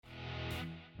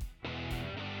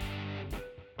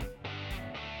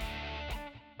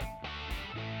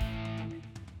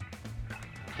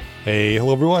Hey,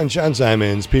 hello everyone, John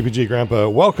Simons, PPG Grandpa.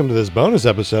 Welcome to this bonus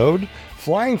episode.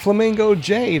 Flying Flamingo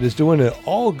Jade is doing an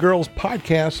all-girls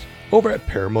podcast over at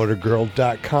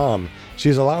paramotorgirl.com.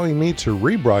 She's allowing me to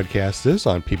rebroadcast this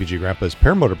on PPG Grandpa's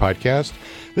Paramotor Podcast.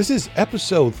 This is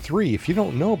episode 3. If you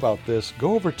don't know about this,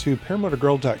 go over to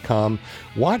paramotorgirl.com.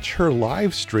 Watch her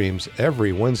live streams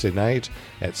every Wednesday night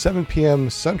at 7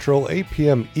 p.m. Central, 8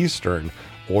 p.m. Eastern.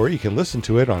 Or you can listen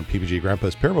to it on PPG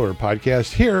Grandpa's Paramotor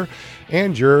Podcast here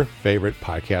and your favorite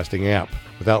podcasting app.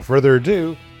 Without further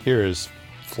ado, here is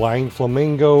Flying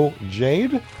Flamingo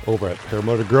Jade over at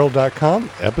paramotorgirl.com,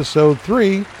 episode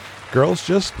 3, Girls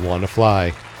Just Want to Fly.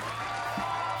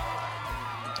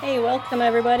 Hey, welcome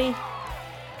everybody.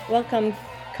 Welcome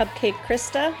Cupcake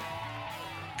Krista.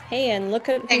 Hey, and look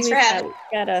at who we've got. We've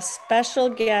got a special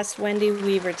guest, Wendy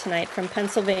Weaver, tonight from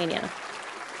Pennsylvania.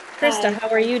 Krista, how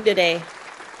are you today?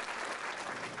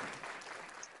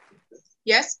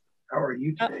 Yes. How are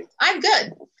you today? I'm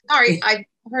good. Sorry, I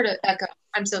heard an echo.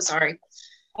 I'm so sorry.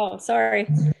 Oh, sorry.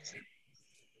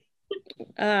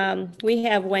 We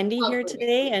have Wendy here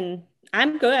today, and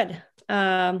I'm good.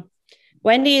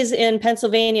 Wendy is in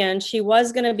Pennsylvania, and she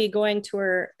was going to be going to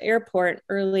her airport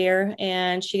earlier,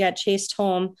 and she got chased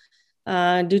home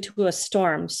due to a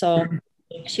storm. So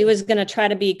she was going to try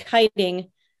to be kiting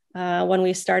when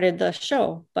we started the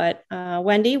show. But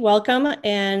Wendy, welcome,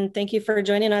 and thank you for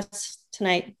joining us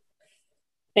tonight.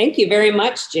 Thank you very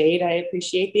much, Jade. I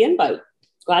appreciate the invite.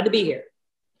 Glad to be here.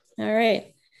 All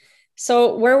right.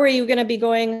 So where were you going to be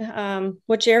going?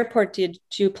 Which airport did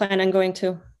you plan on going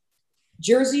to?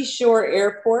 Jersey Shore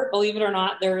Airport. Believe it or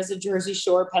not, there is a Jersey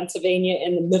Shore, Pennsylvania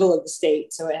in the middle of the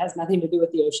state. So it has nothing to do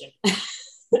with the ocean.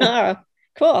 Oh,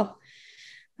 cool.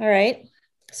 All right.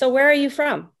 So where are you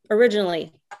from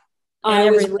originally?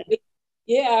 I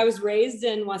was raised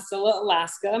in Wasilla,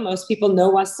 Alaska. Most people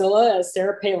know Wasilla as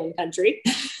Sarah Palin country.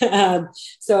 Her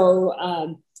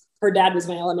dad was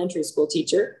my elementary school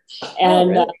teacher,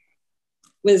 and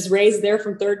was raised there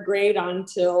from third grade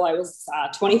until I was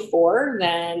 24.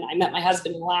 Then I met my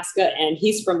husband in Alaska, and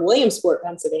he's from Williamsport,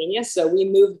 Pennsylvania. So we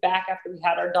moved back after we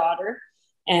had our daughter,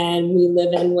 and we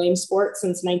live in Williamsport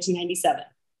since 1997.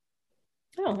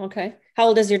 Oh, okay. How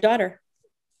old is your daughter?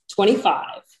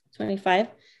 25. 25.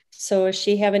 So does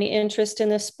she have any interest in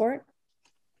this sport?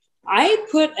 I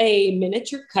put a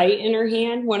miniature kite in her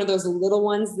hand, one of those little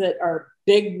ones that are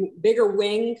bigger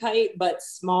wing kite, but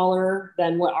smaller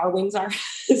than what our wings are.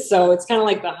 So it's kind of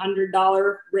like the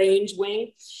 $100 range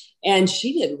wing. And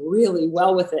she did really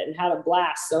well with it and had a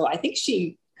blast. So I think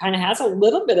she kind of has a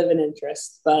little bit of an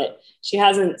interest, but she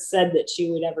hasn't said that she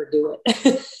would ever do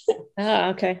it.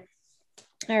 Okay.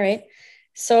 All right.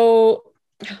 So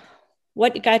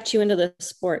what got you into the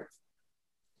sport?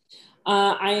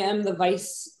 I am the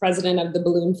vice president of the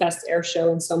Balloon Fest Air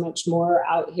Show and so much more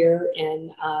out here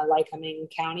in Lycoming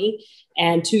County.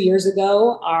 And 2 years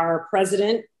ago, our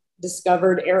president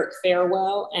discovered Eric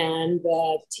Farewell and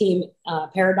the team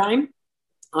Paradigm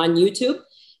on YouTube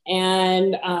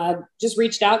and just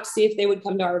reached out to see if they would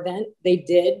come to our event. They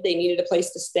did. They needed a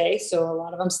place to stay. So a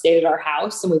lot of them stayed at our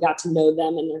house, and we got to know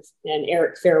them and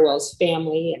Eric Farewell's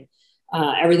family and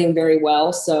everything very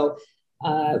well. So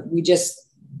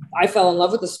I fell in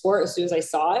love with the sport as soon as I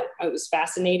saw it. It was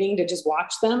fascinating to just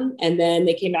watch them. And then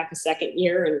they came back a second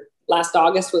year, and last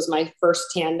August was my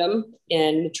first tandem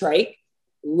in trike.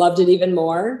 Loved it even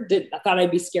more. I thought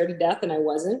I'd be scared to death, and I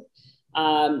wasn't.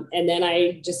 And then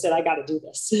I just said, I got to do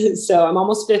this. So I'm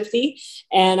almost 50.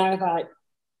 And I thought,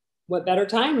 what better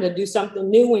time to do something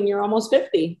new when you're almost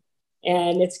 50?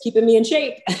 And it's keeping me in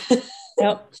shape.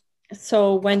 Yep.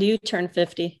 So when do you turn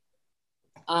 50?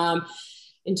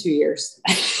 In 2 years.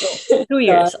 2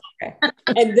 years. Okay.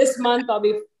 And this month I'll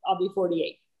be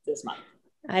 48 this month.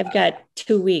 I've got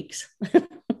 2 weeks.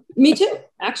 Me too,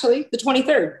 actually, the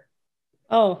 23rd.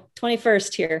 Oh,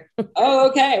 21st here. Oh,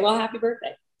 okay. Well, happy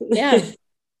birthday. Yeah.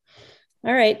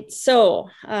 All right. So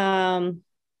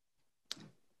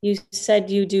you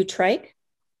said you do trike?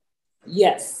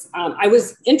 Yes. I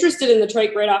was interested in the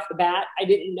trike right off the bat. I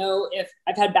didn't know if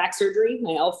I've had back surgery.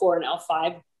 My L4 and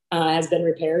L5 has been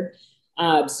repaired.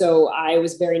 So I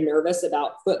was very nervous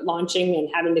about foot launching and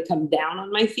having to come down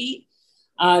on my feet.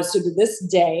 So to this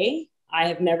day, I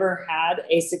have never had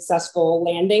a successful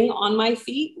landing on my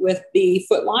feet with the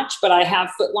foot launch, but I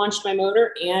have foot launched my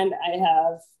motor and I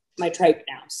have my trike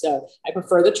now. So I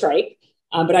prefer the trike,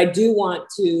 but I do want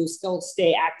to still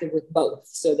stay active with both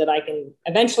so that I can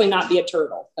eventually not be a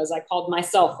turtle, because I called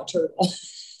myself a turtle.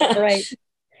 Right.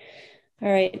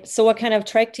 All right. So what kind of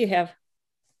trike do you have?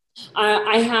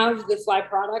 I have the Fly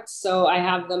products. So I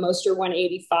have the Moster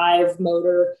 185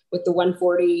 motor with the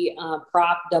 140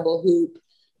 prop double hoop.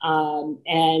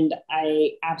 And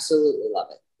I absolutely love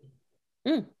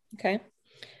it. Okay.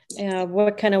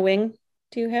 What kind of wing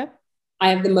do you have? I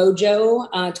have the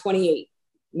Mojo 28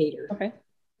 meter. Okay.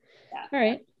 Yeah. All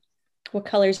right. What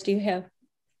colors do you have?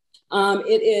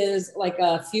 It is like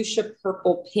a fuchsia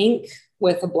purple pink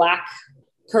with a black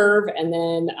curve, and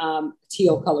then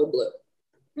teal color blue.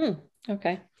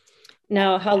 Okay.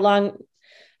 Now,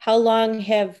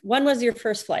 when was your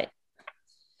first flight?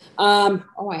 I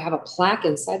have a plaque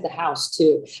inside the house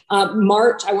too.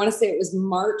 March, I want to say it was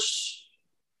March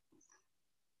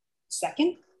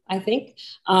 2nd, I think.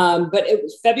 But it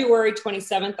was February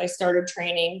 27th. I started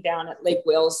training down at Lake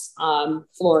Wales,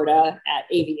 Florida at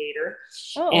Aviator.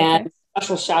 Oh, okay. And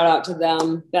special shout out to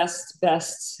them. Best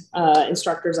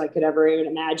instructors I could ever even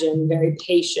imagine. Very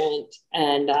patient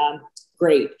and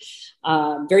great.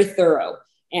 Very thorough.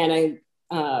 And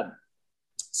I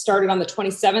started on the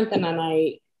 27th, and then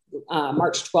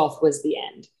March 12th was the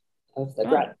end of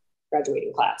the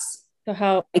graduating class. So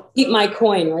how I keep my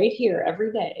coin right here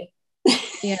every day.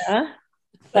 Yeah.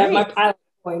 I have my pilot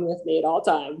coin with me at all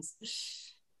times.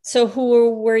 So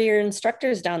who were your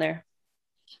instructors down there?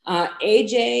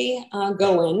 AJ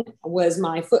Goen was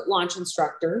my foot launch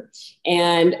instructor,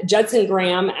 and Judson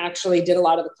Graham actually did a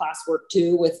lot of the class work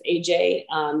too with AJ.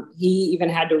 He even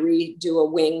had to redo a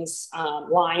wings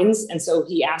lines, and so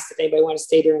he asked if anybody wanted to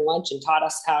stay during lunch and taught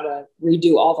us how to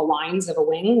redo all the lines of a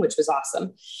wing, which was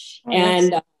awesome. Oh,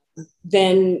 and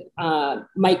then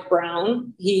Mike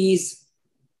Brown, he's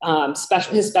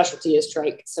his specialty is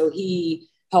trike, so he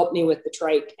helped me with the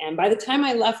trike. And by the time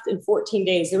I left in 14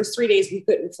 days, there was 3 days we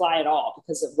couldn't fly at all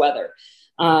because of weather.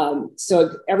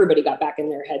 So everybody got back in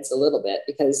their heads a little bit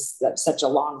because that's such a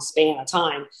long span of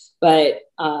time. But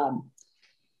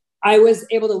I was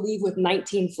able to leave with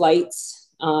 19 flights.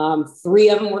 3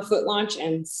 of them were foot launch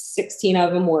and 16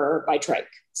 of them were by trike.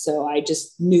 So I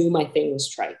just knew my thing was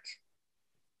trike.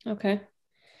 Okay.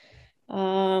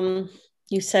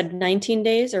 You said 19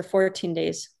 days or 14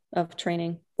 days of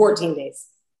training? 14 days.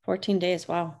 14 days.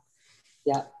 Wow.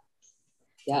 Yeah.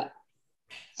 Yeah.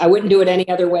 I wouldn't do it any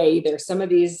other way either. Some of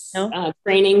these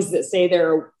trainings that say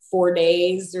they're 4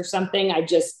 days or something,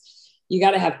 you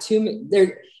got to have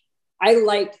I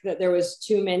liked that there was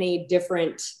too many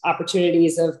different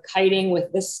opportunities of kiting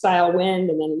with this style wind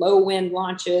and then low wind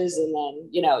launches. And then,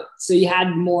 so you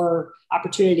had more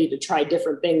opportunity to try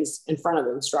different things in front of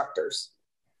the instructors.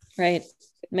 Right.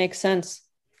 Makes sense.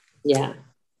 Yeah.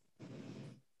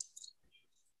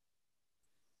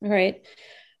 All right.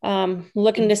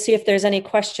 Looking to see if there's any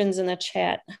questions in the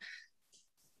chat.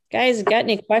 Guys, got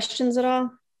any questions at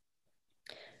all?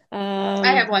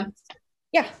 I have one.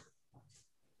 Yeah.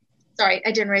 Sorry,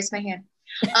 I didn't raise my hand.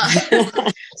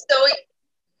 So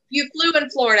you flew in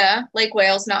Florida, Lake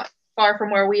Wales, not far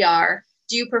from where we are.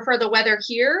 Do you prefer the weather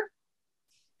here?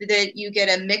 That you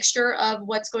get a mixture of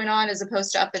what's going on as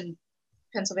opposed to up in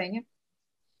Pennsylvania?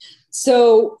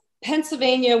 So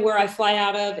Pennsylvania, where I fly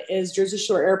out of, is Jersey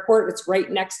Shore Airport. It's right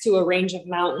next to a range of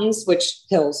mountains,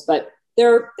 hills, but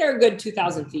they're a good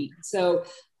 2,000 feet. So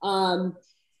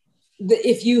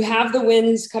if you have the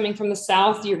winds coming from the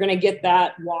south, you're going to get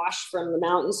that wash from the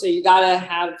mountains. So you got to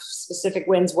have specific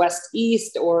winds west,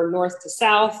 east, or north to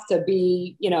south to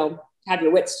be, have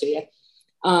your wits to you.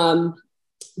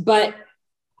 But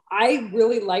I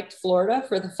really liked Florida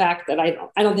for the fact that I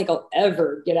don't think I'll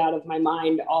ever get out of my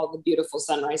mind all the beautiful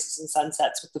sunrises and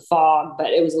sunsets with the fog, but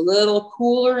it was a little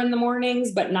cooler in the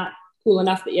mornings, but not cool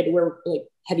enough that you had to wear like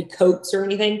heavy coats or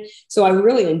anything. So I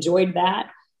really enjoyed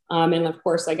that. And of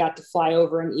course I got to fly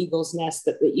over an eagle's nest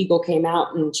that the eagle came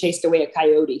out and chased away a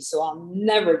coyote. So I'll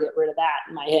never get rid of that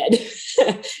in my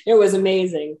head. It was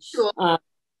amazing. Cool.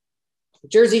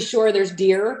 Jersey Shore, there's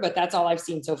deer, but that's all I've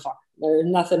seen so far. There's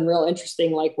nothing real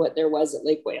interesting like what there was at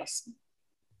Lake Wales.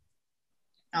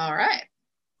 All right.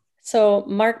 So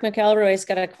Mark McElroy's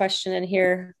got a question in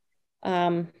here.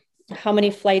 How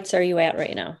many flights are you at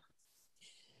right now?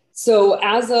 So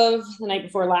as of the night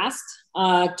before last,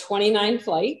 29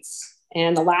 flights.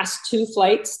 And the last 2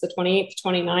 flights, the 28th,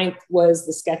 29th, was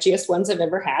the sketchiest ones I've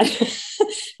ever had.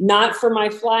 Not for my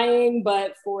flying,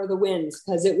 but for the winds,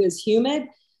 because it was humid.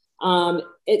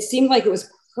 It seemed like it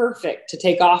was perfect to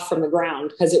take off from the ground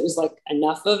because it was like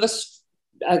enough of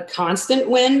a constant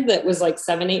wind that was like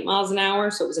 7-8 miles an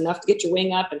hour. So it was enough to get your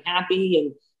wing up and happy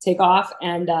and take off.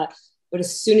 And, but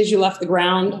as soon as you left the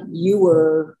ground,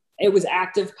 it was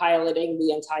active piloting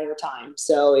the entire time.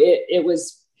 So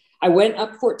I went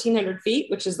up 1,400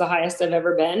 feet, which is the highest I've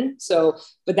ever been. So,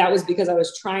 but that was because I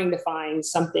was trying to find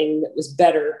something that was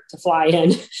better to fly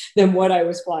in than what I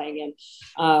was flying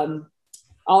in.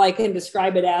 all I can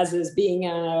describe it as is being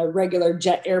a regular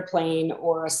jet airplane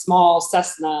or a small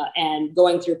Cessna and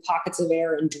going through pockets of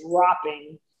air and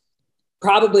dropping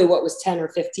probably what was 10 or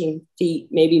 15 feet,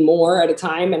 maybe more at a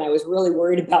time. And I was really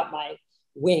worried about my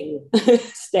wing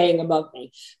staying above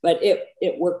me, but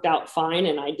it worked out fine.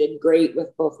 And I did great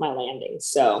with both my landings.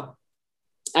 So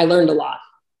I learned a lot.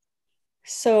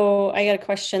 So I got a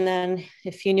question then.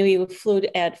 If you knew you flew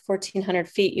at 1,400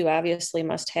 feet, you obviously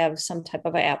must have some type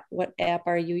of app. What app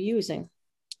are you using?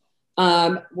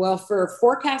 Well, for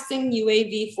forecasting,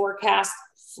 UAV forecast,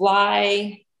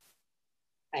 Fly,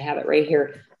 I have it right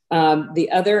here. The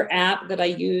other app that I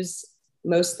use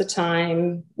most of the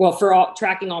time, well, for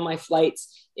tracking all my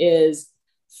flights, is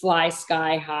Fly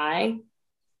Sky High.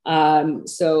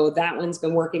 So that one's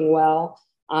been working well.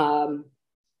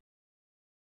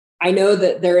 I know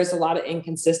that there is a lot of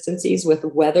inconsistencies with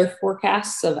weather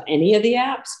forecasts of any of the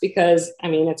apps because, I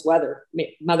mean, it's weather.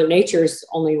 Mother Nature is the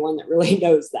only one that really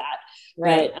knows that.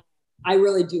 Right. But I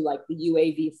really do like the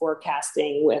UAV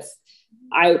forecasting with,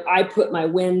 I put my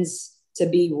winds to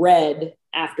be red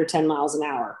after 10 miles an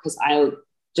hour because I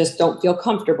just don't feel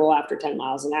comfortable after 10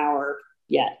 miles an hour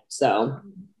yet. So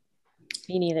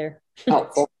me neither.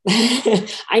 Helpful.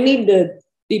 I need to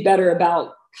be better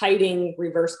about kiting,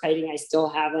 reverse kiting. I still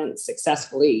haven't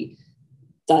successfully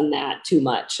done that too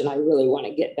much. And I really want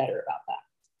to get better about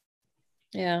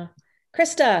that. Yeah.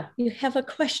 Krista, you have a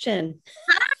question.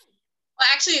 Well,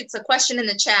 actually, it's a question in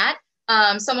the chat.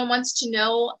 Someone wants to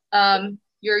know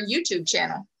your YouTube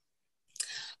channel.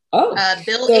 Oh,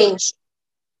 Bill H.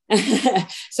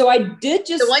 So I did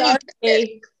just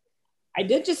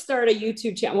start a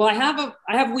YouTube channel. Well,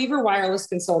 I have Weaver Wireless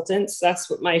Consultants. That's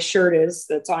what my shirt is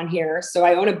that's on here. So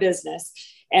I own a business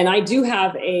and I do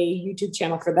have a YouTube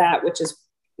channel for that, which is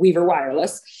Weaver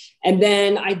Wireless. And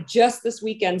then I just this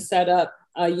weekend set up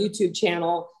a YouTube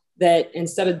channel that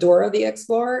instead of Dora the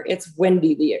Explorer, it's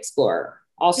Wendy the Explorer,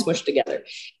 all smushed together.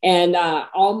 And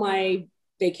all my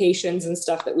vacations and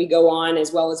stuff that we go on,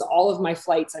 as well as all of my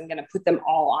flights, I'm going to put them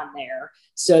all on there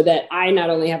so that I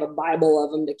not only have a Bible of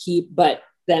them to keep, but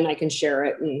then I can share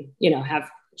it and,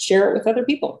 share it with other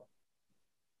people.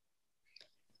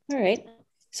 All right.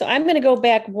 So I'm going to go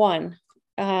back one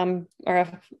or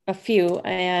a few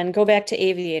and go back to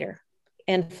Aviator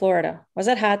in Florida. Was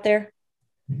it hot there?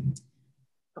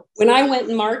 When I went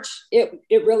in March, it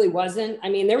really wasn't. I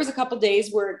mean, there was a couple of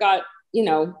days where it got,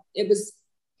 it was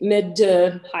mid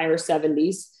to higher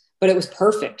 70s, but it was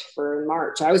perfect for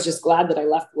March. I was just glad that I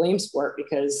left Williamsport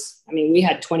because, I mean, we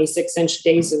had 26-inch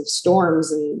days of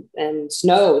storms and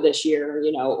snow this year,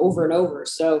 over and over.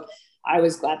 So I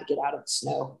was glad to get out of the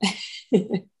snow.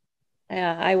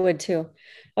 Yeah, I would too.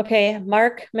 Okay.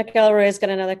 Mark McElroy has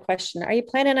got another question. Are you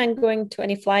planning on going to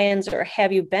any fly-ins or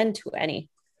have you been to any?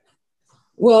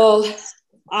 Well,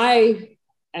 I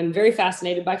am very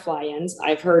fascinated by fly-ins.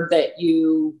 I've heard that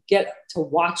you get to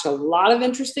watch a lot of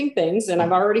interesting things, and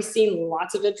I've already seen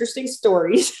lots of interesting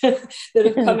stories that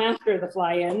have come after the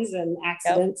fly-ins and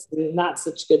accidents and not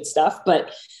such good stuff.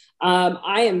 But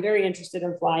I am very interested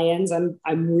in fly-ins. I'm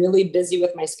really busy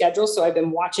with my schedule, so I've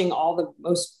been watching all the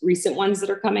most recent ones that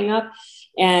are coming up,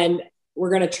 and we're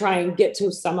going to try and get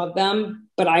to some of them,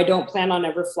 but I don't plan on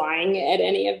ever flying at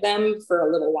any of them for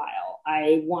a little while.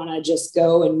 I want to just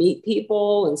go and meet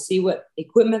people and see what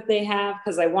equipment they have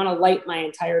because I want to light my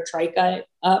entire trike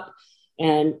up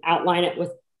and outline it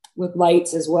with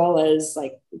lights as well as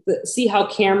see how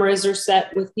cameras are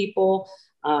set with people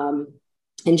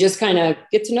and just kind of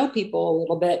get to know people a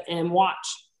little bit and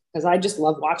watch because I just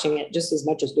love watching it just as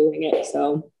much as doing it.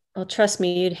 So, well, trust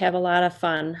me, you'd have a lot of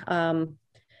fun.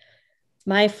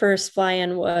 My first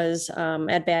fly-in was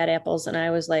at Bad Apples, and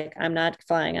I was like, I'm not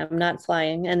flying.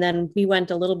 And then we went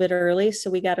a little bit early,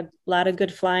 so we got a lot of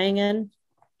good flying in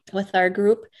with our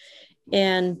group.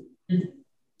 And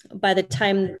by the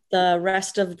time the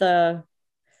rest of the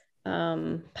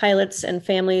pilots and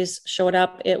families showed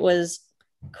up, it was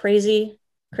crazy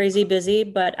busy.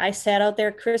 But I sat out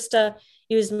there. Krista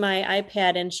used my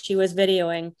iPad, and she was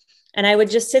videoing. And I would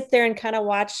just sit there and kind of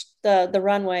watch the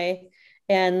runway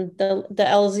and the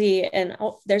LZ, and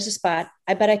there's a spot.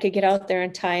 I bet I could get out there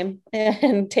in time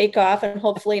and take off and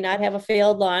hopefully not have a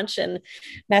failed launch and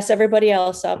mess everybody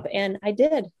else up. And I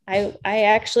did. I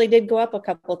actually did go up a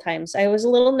couple of times. I was a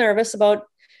little nervous about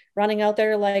running out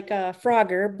there like a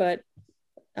Frogger, but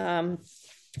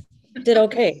did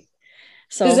okay.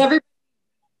 So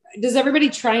does everybody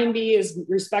try and be as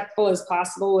respectful as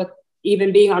possible with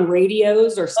even being on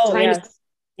radios or trying to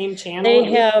same channel?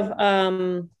 They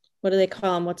have what do they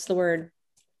call them? What's the word?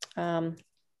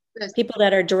 People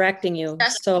that are directing you.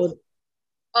 So,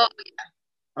 oh yeah.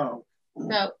 Oh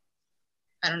no.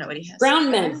 I don't know what he has.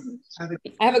 Ground men.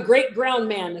 I have a great ground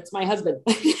man. It's my husband.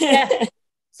 Yeah.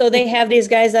 So they have these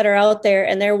guys that are out there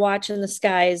and they're watching the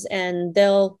skies, and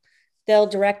they'll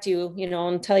direct you,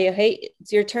 and tell you, hey,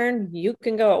 it's your turn, you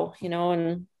can go,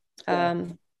 and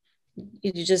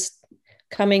you just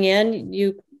coming in,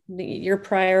 your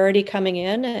priority coming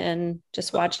in, and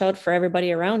just watch out for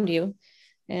everybody around you.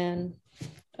 And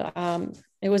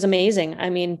it was amazing. I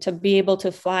mean, to be able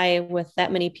to fly with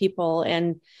that many people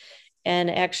and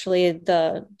actually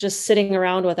just sitting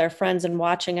around with our friends and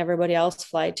watching everybody else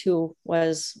fly too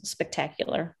was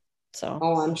spectacular. So,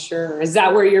 I'm sure. Is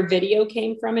that where your video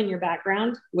came from in your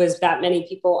background? Was that many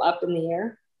people up in the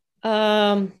air?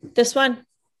 This one?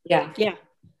 Yeah. Yeah.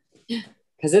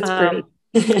 Cause it's pretty.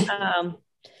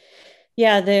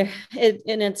 Yeah,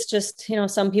 it's just,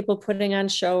 some people putting on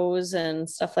shows and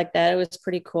stuff like that. It was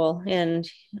pretty cool. And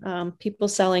people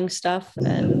selling stuff,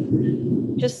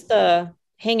 and just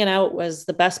hanging out was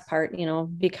the best part,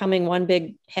 becoming one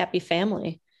big happy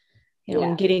family,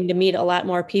 and getting to meet a lot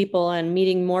more people and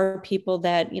meeting more people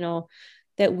that,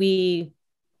 that we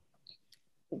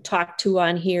talk to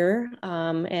on here,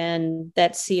 and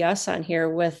that see us on here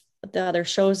with the other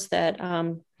shows that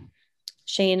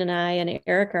Shane and I and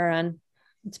Eric are on.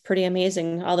 It's pretty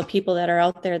amazing, all the people that are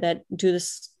out there that do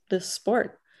this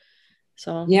sport.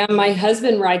 So yeah, my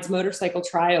husband rides motorcycle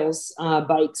trials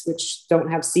bikes, which don't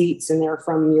have seats, and they're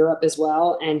from Europe as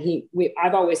well. And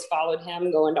I've always followed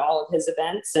him going to all of his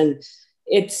events, and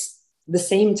it's the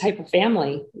same type of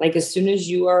family. Like, as soon as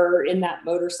you are in that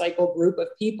motorcycle group of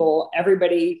people,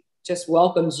 everybody just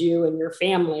welcomes you and your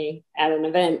family at an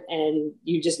event, and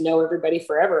you just know everybody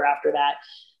forever after that.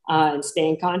 And stay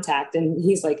in contact. And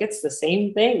he's like, it's the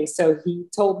same thing. So he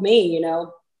told me,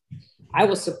 I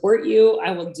will support you.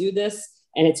 I will do this.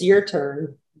 And it's your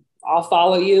turn. I'll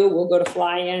follow you. We'll go to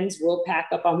fly-ins. We'll pack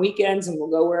up on weekends, and we'll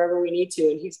go wherever we need to.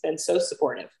 And he's been so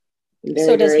supportive.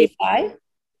 So does he fly?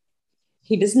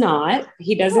 He does not.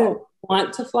 He doesn't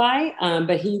want to fly,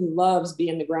 but he loves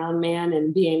being the ground man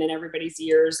and being in everybody's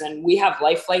ears. And we have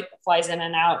Life Flight that flies in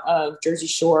and out of Jersey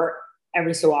Shore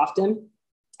every so often.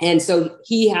 And so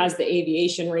he has the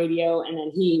aviation radio, and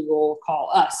then he will call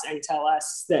us and tell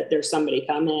us that there's somebody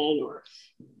coming, or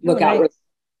look out where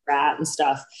they're at and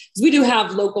stuff. Because we do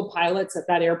have local pilots at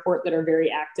that airport that are very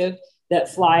active,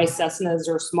 that fly Cessnas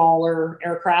or smaller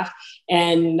aircraft.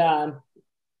 And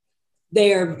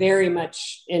they are very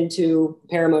much into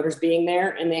paramotors being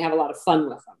there, and they have a lot of fun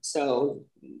with them. So,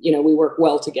 we work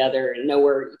well together and know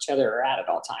where each other are at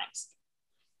all times.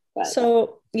 But,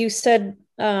 so you said,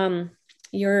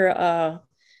 you're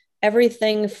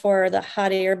everything for the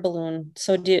hot air balloon.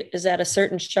 So is that a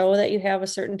certain show that you have a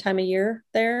certain time of year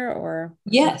there, or?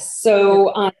 Yes.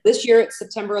 So this year it's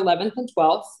September 11th and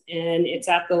 12th, and it's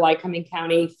at the Lycoming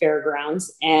County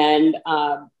Fairgrounds. And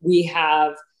we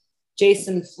have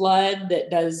Jason Flood that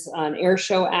does an air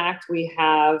show act. We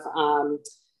have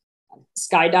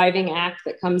skydiving act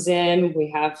that comes in.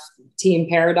 We have Team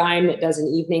Paradigm that does an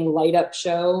evening light up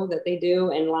show that they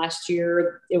do. And last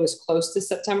year it was close to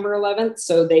September 11th.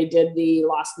 So they did the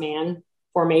Lost Man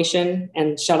formation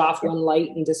and shut off one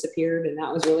light and disappeared. And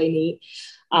that was really neat.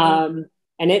 And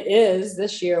it is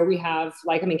this year, we have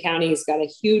Lycoming County's got a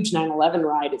huge 9/11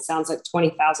 ride. It sounds like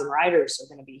 20,000 riders are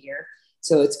going to be here.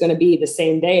 So it's going to be the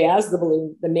same day as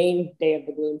the main day of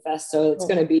the Balloon Fest. So it's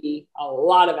going to be a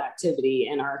lot of activity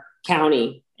in our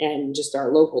county and just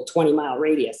our local 20-mile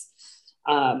radius.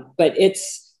 But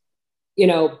it's,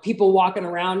 people walking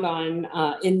around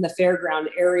in the fairground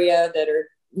area that are,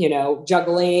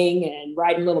 juggling and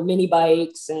riding little mini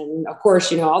bikes. And of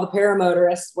course, all the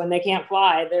paramotorists, when they can't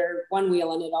fly, they're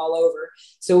one-wheeling it all over.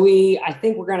 So I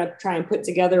think we're going to try and put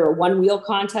together a one-wheel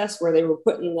contest where they were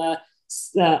putting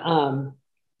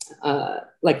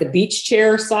like the beach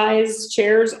chair size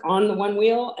chairs on the one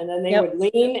wheel, and then they would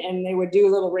lean and they would do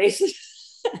little races.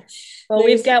 Well,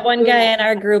 we've got one guy in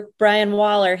our group, Brian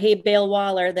Waller, Bale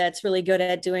Waller, that's really good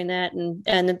at doing that,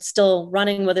 and it's still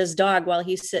running with his dog while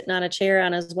he's sitting on a chair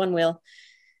on his one wheel.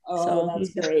 Oh, so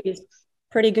that's great. He's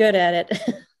pretty good at it.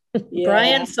 Yeah.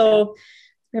 Brian, so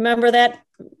remember that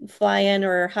fly-in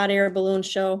or hot air balloon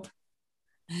show?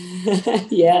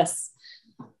 Yes.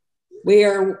 We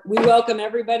welcome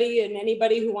everybody and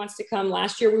anybody who wants to come.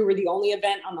 Last year, we were the only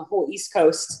event on the whole East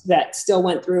Coast that still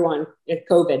went through on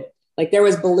COVID. Like, there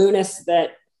was balloonists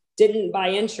that didn't buy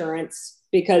insurance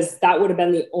because that would have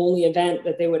been the only event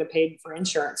that they would have paid for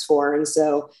insurance for. And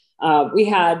so we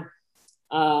had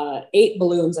 8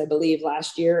 balloons, I believe,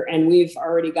 last year, and we've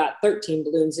already got 13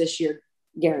 balloons this year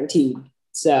guaranteed.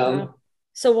 So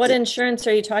what insurance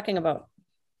are you talking about?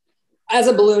 As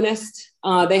a balloonist,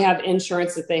 they have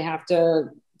insurance that they have to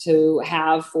to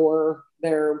have for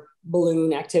their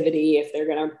balloon activity if they're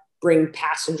going to bring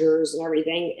passengers and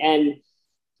everything. And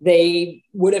they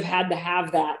would have had to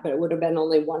have that, but it would have been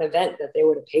only one event that they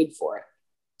would have paid for it.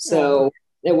 So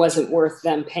it wasn't worth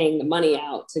them paying the money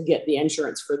out to get the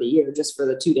insurance for the year, just for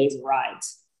the 2 days of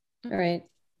rides. All right.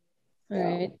 All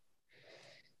right.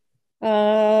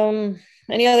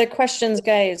 Any other questions,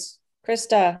 guys?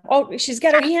 Krista. Oh, she's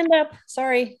got her hand up.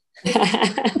 Sorry.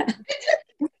 Lift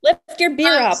your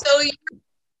beer up. So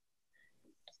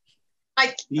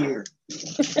beer.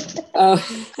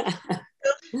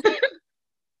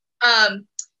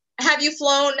 Have you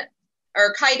flown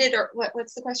or kited, or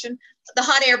what's the question? The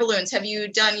hot air balloons. Have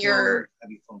you done your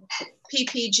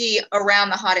PPG around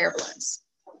the hot air balloons?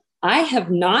 I have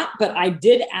not, but I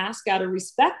did ask out of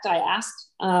respect. I asked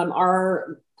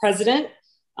our president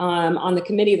on the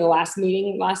committee, the last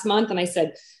meeting last month. And I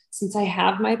said, since I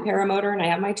have my paramotor and I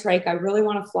have my trike, I really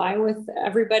want to fly with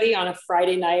everybody on a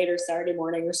Friday night or Saturday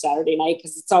morning or Saturday night.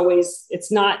 Cause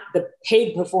it's not the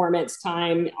paid performance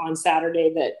time on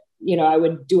Saturday that, I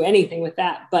would do anything with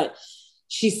that. But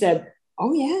she said,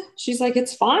 oh yeah, she's like,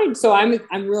 it's fine. So I'm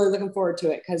really looking forward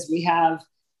to it. Cause we have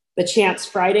the chance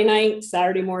Friday night,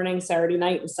 Saturday morning, Saturday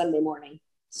night, and Sunday morning.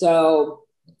 So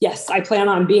yes, I plan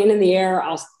on being in the air.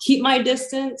 I'll keep my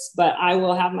distance, but I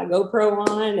will have my GoPro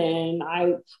on. And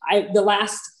the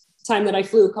last time that I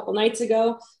flew a couple nights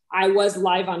ago, I was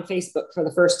live on Facebook for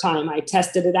the first time. I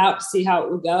tested it out to see how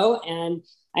it would go. And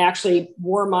I actually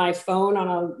wore my phone on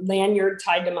a lanyard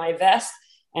tied to my vest,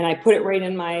 and I put it right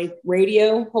in my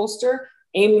radio holster,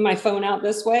 aimed my phone out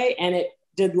this way, and it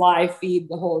did live feed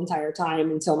the whole entire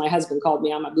time until my husband called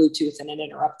me on my Bluetooth and it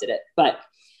interrupted it. But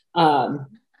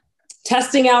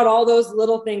testing out all those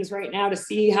little things right now to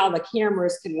see how the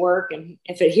cameras can work and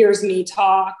if it hears me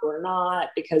talk or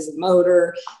not because of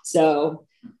motor. So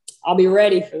I'll be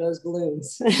ready for those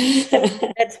balloons.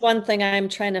 That's one thing I'm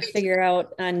trying to figure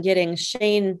out on getting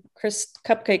Shane,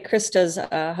 Cupcake Krista's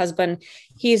husband.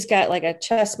 He's got like a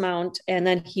chest mount, and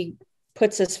then he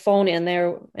puts his phone in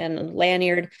there and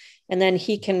lanyard, and then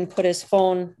he can put his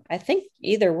phone, I think,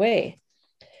 either way.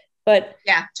 But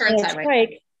yeah, turn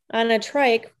sideways. On a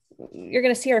trike, you're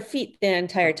going to see our feet the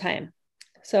entire time.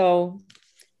 So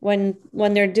when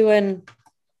they're doing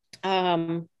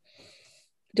the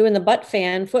butt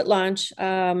fan foot launch,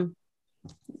 they're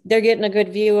getting a good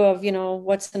view of,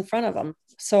 what's in front of them.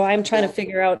 So I'm trying to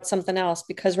figure out something else,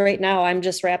 because right now I'm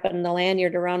just wrapping the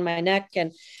lanyard around my neck,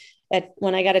 and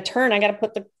when I got to turn, I got to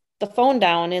put the phone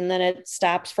down, and then it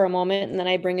stops for a moment, and then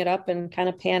I bring it up and kind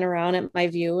of pan around at my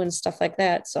view and stuff like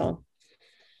that. So.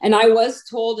 And I was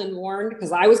told and warned,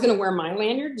 because I was going to wear my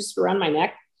lanyard just around my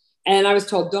neck. And I was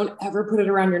told, don't ever put it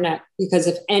around your neck, because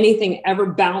if anything ever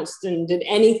bounced and did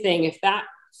anything, if that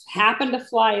happened to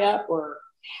fly up or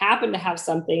happened to have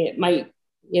something, it might,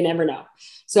 you never know.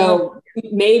 So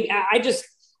maybe I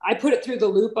put it through the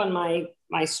loop on my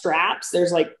straps.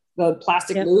 There's like the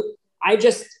plastic loop. I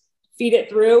just feed it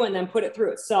through and then put it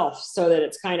through itself so that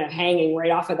it's kind of hanging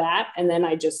right off of that. And then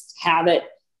I just have it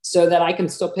so that I can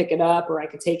still pick it up, or I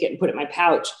could take it and put it in my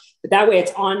pouch. But that way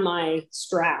it's on my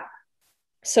strap.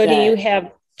 So do you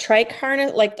have trike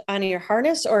harness, like on your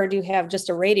harness, or do you have just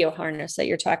a radio harness that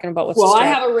you're talking about? Well, I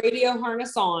have a radio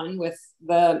harness on with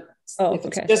if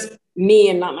it's just me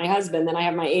and not my husband, then I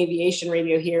have my aviation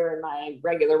radio here and my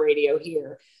regular radio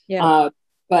here. Yeah.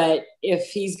 But if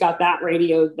he's got that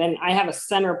radio, then I have a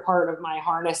center part of my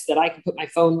harness that I can put my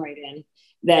phone right in,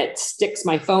 that sticks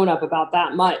my phone up about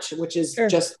that much, which is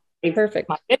just perfect.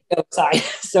 My video side.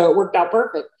 So it worked out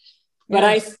perfect. But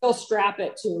I still strap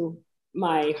it to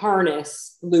my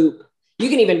harness loop. You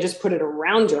can even just put it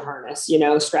around your harness,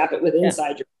 strap it with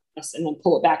inside your harness and then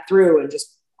pull it back through and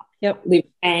just leave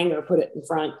it hang or put it in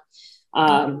front.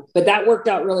 But that worked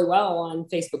out really well on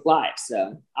Facebook Live.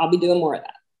 So I'll be doing more of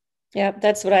that. Yeah,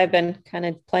 that's what I've been kind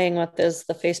of playing with, is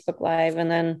the Facebook Live. And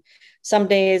then some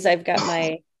days I've got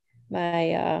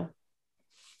my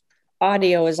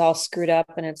audio is all screwed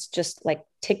up and it's just like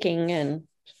ticking. And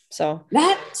so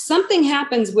that something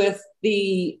happens with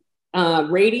the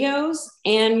radios,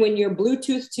 and when you're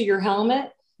Bluetooth to your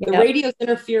helmet, the radios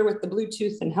interfere with the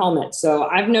Bluetooth and helmet. So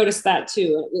I've noticed that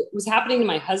too. It was happening to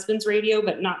my husband's radio,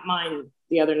 but not mine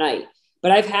the other night.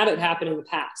 But I've had it happen in the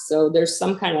past. So there's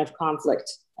some kind of conflict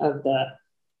of the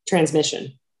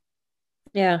transmission.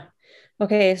 Yeah.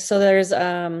 Okay, so there's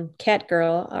Cat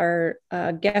Girl, our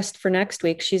guest for next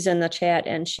week. She's in the chat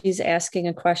and she's asking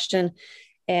a question.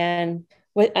 And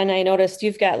I noticed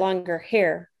you've got longer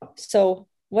hair. So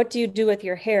what do you do with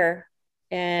your hair?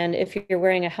 And if you're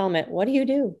wearing a helmet, what do you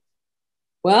do?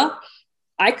 Well,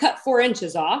 I cut 4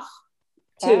 inches off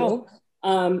too. Wow.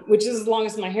 which is as long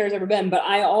as my hair's ever been, but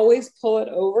I always pull it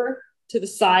over to the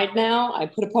side now. I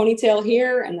put a ponytail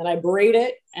here and then I braid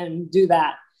it and do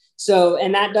that. So,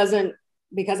 and that doesn't,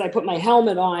 because I put my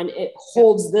helmet on, it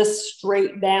holds this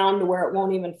straight down to where it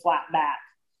won't even flat back.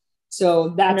 So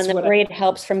that's what the braid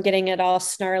helps from getting it all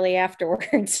snarly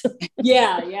afterwards.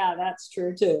 Yeah, that's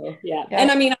true too. Yeah.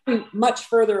 And I mean, I'm much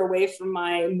further away from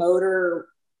my motor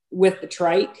with the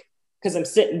trike because I'm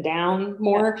sitting down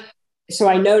more. Yeah. So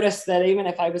I noticed that even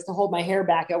if I was to hold my hair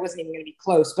back, I wasn't even going to be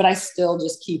close, but I still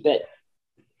just keep it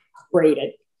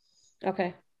braided.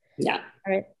 Okay. Yeah.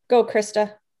 All right. Go,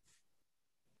 Krista.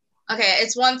 Okay.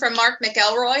 It's one from Mark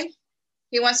McElroy.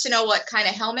 He wants to know what kind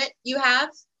of helmet you have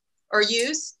or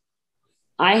use.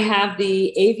 I have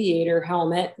the aviator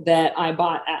helmet that I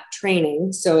bought at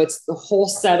training. So it's the whole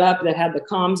setup that had the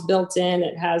comms built in.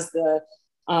 It has the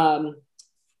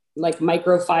like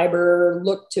microfiber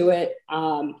look to it.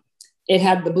 It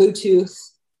had the Bluetooth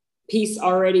piece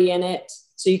already in it.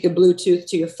 So you could Bluetooth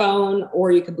to your phone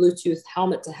or you could Bluetooth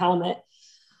helmet to helmet.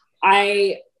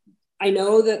 I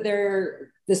know that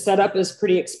the setup is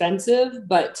pretty expensive,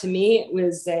 but to me it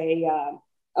was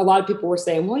a lot of people were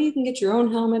saying, well, you can get your own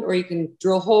helmet or you can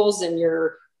drill holes in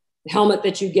your helmet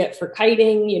that you get for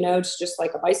kiting. You know, it's just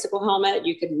like a bicycle helmet.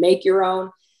 You could make your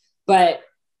own. But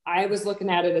I was looking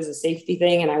at it as a safety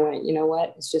thing. And I went, you know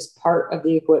what? It's just part of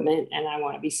the equipment and I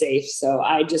want to be safe. So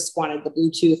I just wanted the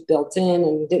Bluetooth built in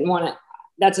and didn't want to.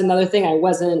 That's another thing. I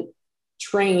wasn't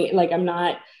trained. Like I'm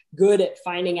not good at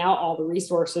finding out all the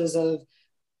resources of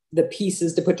the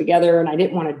pieces to put together. And I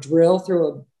didn't want to drill through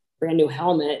a brand new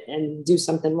helmet and do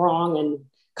something wrong and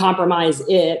compromise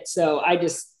it. So I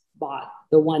just bought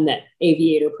the one that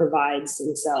Aviator provides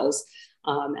and sells.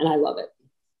 And I love it.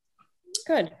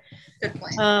 Good. Good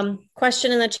point.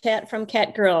 Question in the chat from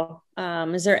Cat Girl.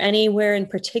 Is there anywhere in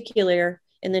particular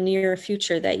in the near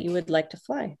future that you would like to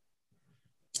fly?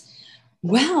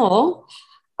 Well,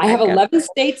 I have 11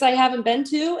 states I haven't been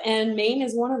to, and Maine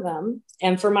is one of them.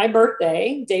 And for my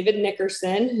birthday, David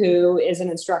Nickerson, who is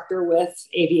an instructor with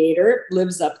Aviator,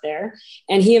 lives up there.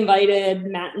 And he invited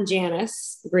Matt and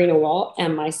Janice Greenewalt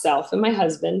and myself and my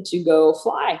husband to go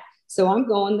fly. So I'm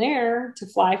going there to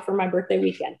fly for my birthday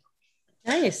weekend.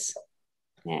 Nice.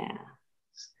 Yeah.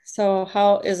 So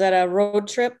how is that a road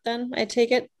trip then, I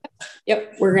take it?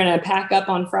 Yep. We're going to pack up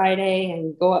on Friday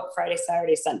and go up Friday,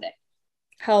 Saturday, Sunday.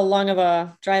 How long of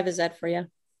a drive is that for you?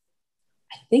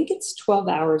 I think it's 12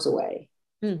 hours away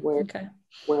where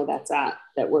that's at,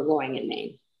 that we're going in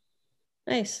Maine.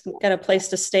 Nice. Got a place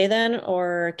to stay then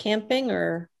or camping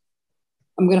or?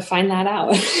 I'm going to find that out.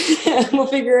 We'll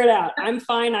figure it out. I'm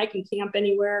fine. I can camp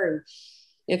anywhere.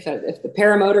 And if the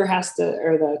paramotor has to,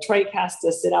 or the trike has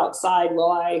to sit outside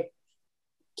while I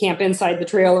camp inside the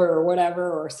trailer or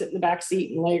whatever, or sit in the back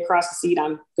seat and lay across the seat,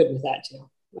 I'm good with that too.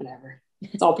 Whatever.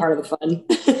 It's all part of the fun.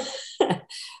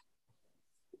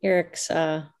 Eric's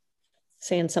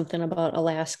saying something about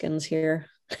Alaskans here.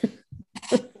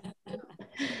 Who do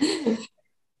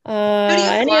you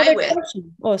fly with?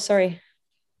 Question? Oh, sorry.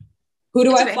 Who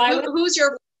do I fly with? Who's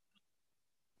your?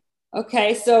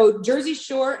 Okay, so Jersey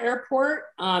Shore Airport,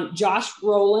 Josh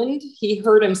Rowland, he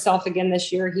hurt himself again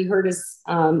this year. He hurt his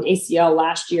ACL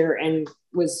last year and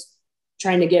was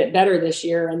trying to get it better this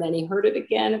year. And then he hurt it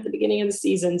again at the beginning of the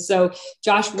season. So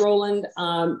Josh Rowland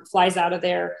flies out of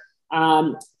there.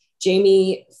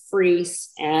 Jamie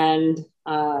Freese and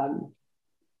oh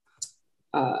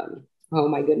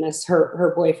my goodness,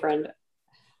 her boyfriend.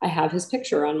 I have his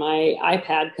picture on my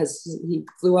iPad because he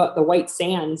flew out the White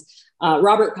Sands.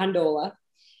 Robert Condola.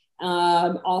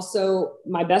 Also,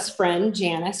 my best friend,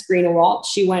 Janice Greenewalt,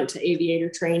 she went to aviator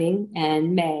training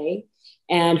in May.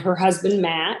 And her husband,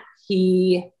 Matt,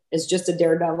 he is just a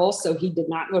daredevil. So he did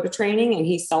not go to training and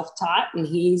he's self-taught and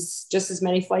he's just as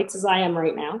many flights as I am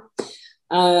right now.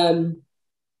 And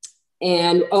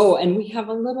we have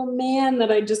a little man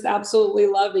that I just absolutely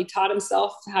love. He taught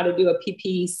himself how to do a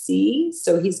PPC.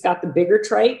 So he's got the bigger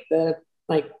trike,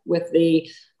 with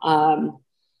the,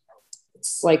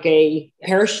 it's like a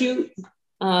parachute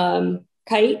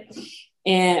kite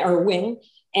or wing.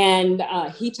 And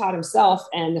he taught himself.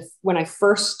 And when I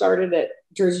first started at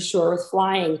Jersey Shore with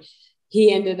flying,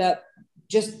 he ended up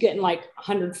just getting like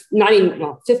 50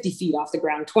 feet off the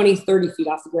ground, 20, 30 feet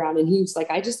off the ground. And he was like,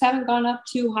 I just haven't gone up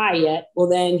too high yet. Well,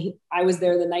 then I was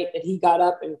there the night that he got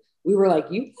up and we were like,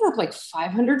 you got up like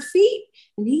 500 feet.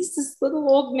 And he's this little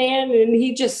old man and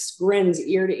he just grins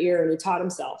ear to ear and he taught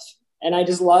himself. And I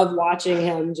just love watching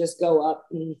him just go up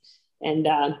and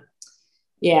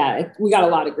we got a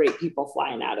lot of great people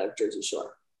flying out of Jersey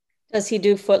Shore. Does he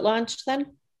do foot launch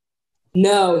then?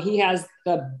 No, he has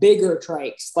the bigger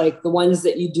trikes, like the ones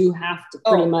that you do have to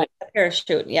pretty much. The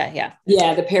parachute. Yeah.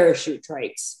 Yeah, the parachute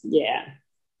trikes. Yeah.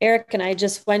 Eric and I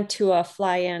just went to a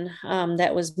fly-in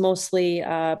that was mostly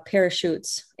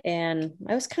parachutes, and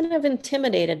I was kind of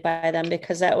intimidated by them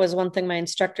because that was one thing my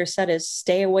instructor said is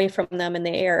stay away from them in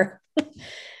the air.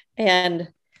 And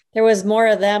there was more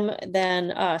of them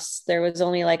than us. There was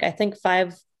only like, I think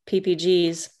 5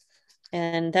 PPGs,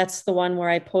 and that's the one where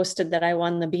I posted that I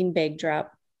won the beanbag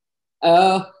drop.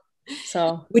 Oh,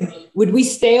 so would we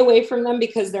stay away from them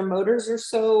because their motors are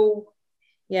so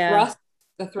thrust?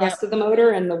 The thrust of the motor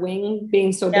and the wing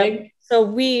being so big. So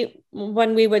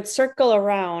when we would circle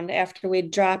around after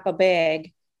we'd drop a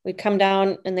bag, we'd come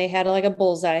down and they had like a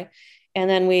bullseye, and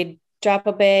then we'd drop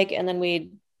a bag and then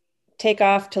we'd take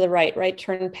off to the right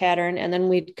turn pattern. And then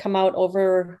we'd come out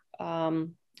over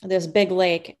this big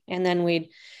lake. And then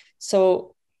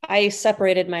so I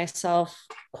separated myself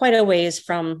quite a ways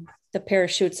from the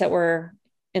parachutes that were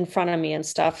in front of me and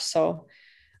stuff. So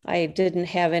I didn't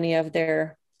have any of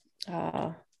their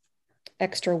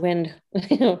extra wind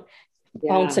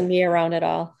bouncing me around at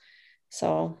all.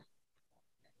 So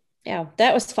yeah,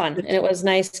 that was fun. And it was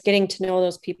nice getting to know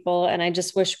those people. And I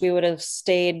just wish we would have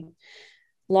stayed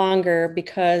longer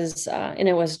because, and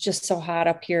it was just so hot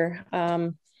up here.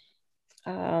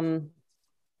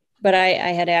 But I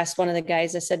had asked one of the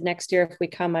guys, I said, next year, if we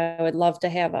come, I would love to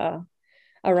have a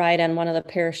ride on one of the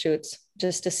parachutes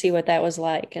just to see what that was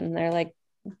like. And they're like,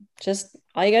 just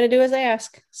all you got to do is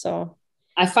ask. So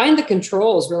I find the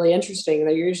controls really interesting.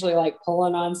 They're usually like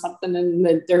pulling on something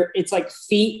and it's like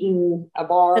feet and a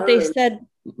bar. But they said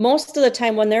most of the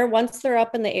time once they're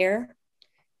up in the air,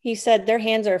 he said their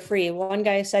hands are free. One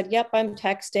guy said, yep, I'm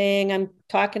texting, I'm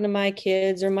talking to my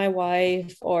kids or my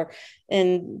wife,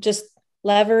 and just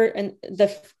lever and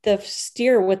the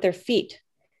steer with their feet.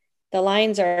 The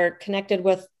lines are connected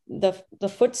with the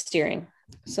foot steering.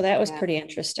 So that was pretty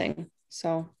interesting.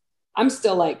 So I'm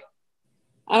still like,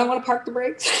 I don't want to park the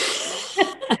brakes.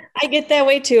 I get that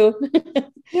way too.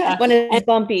 Yeah. When it's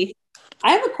bumpy.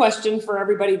 I have a question for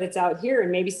everybody that's out here,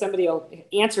 and maybe somebody will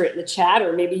answer it in the chat,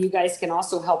 or maybe you guys can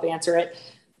also help answer it.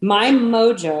 My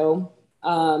Mojo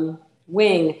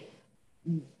wing,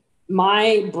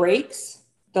 my brakes,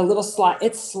 the little slide,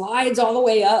 it slides all the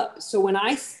way up. So when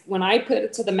I put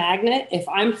it to the magnet, if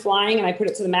I'm flying and I put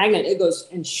it to the magnet, it goes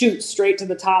and shoots straight to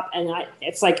the top, and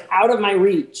it's like out of my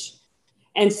reach.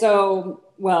 And so,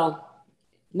 well,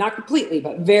 not completely,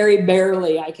 but very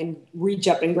barely I can reach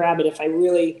up and grab it if I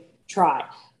really try.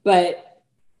 But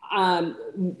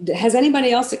has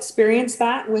anybody else experienced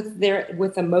that with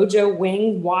a Mojo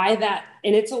wing? Why that?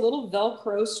 And it's a little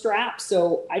Velcro strap.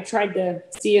 So I tried to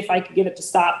see if I could get it to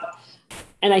stop.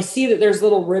 And I see that there's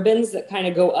little ribbons that kind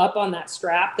of go up on that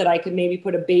strap that I could maybe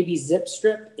put a baby zip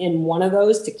strip in one of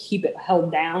those to keep it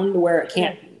held down to where it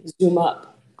can't zoom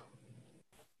up.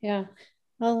 Yeah.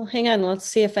 Well, hang on. Let's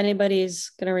see if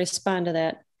anybody's going to respond to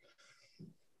that.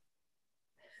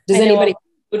 Does anybody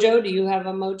Mojo? Do you have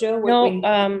a Mojo?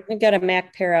 No, I've got a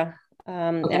Mac Para,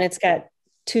 and it's got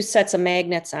 2 sets of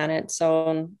magnets on it.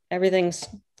 So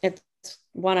it's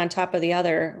one on top of the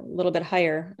other, a little bit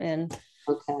higher. And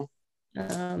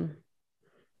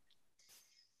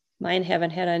mine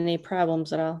haven't had any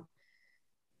problems at all.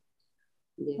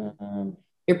 Yeah.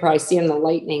 You're probably seeing the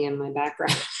lightning in my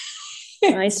background.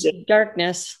 I see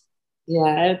darkness.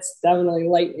 Yeah, it's definitely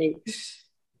lightning.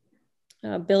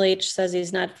 Bill H says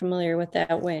he's not familiar with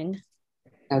that wing.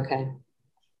 Okay.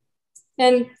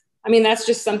 And I mean, that's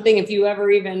just something, if you ever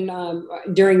even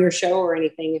during your show or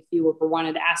anything, if you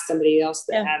wanted to ask somebody else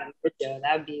that had a Mojo,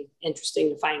 that would be interesting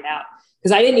to find out.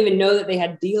 Because I didn't even know that they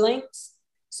had D-links.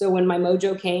 So when my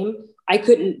Mojo came, I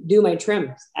couldn't do my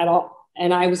trims at all.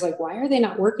 And I was like, why are they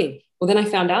not working? Well, then I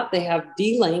found out they have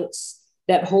D-links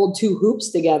that hold 2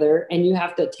 hoops together, and you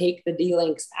have to take the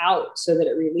D-links out so that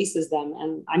it releases them.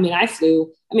 And I mean,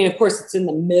 of course it's in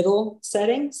the middle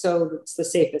setting, so it's the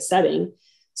safest setting.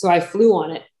 So I flew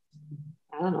on it,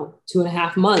 I don't know,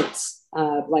 2.5 months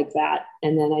like that.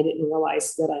 And then I didn't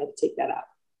realize that I had to take that out.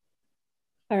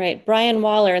 All right. Brian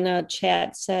Waller in the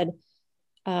chat said,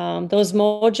 those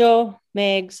Mojo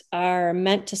mags are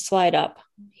meant to slide up.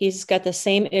 He's got the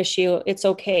same issue. It's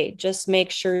okay. Just make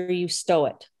sure you stow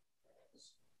it.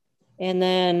 And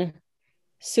then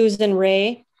Susan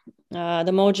Ray, the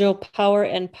Mojo Power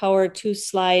and Power 2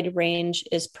 slide range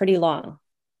is pretty long.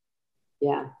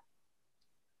 Yeah.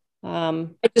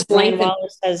 Brian Waller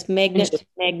says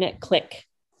magnet click.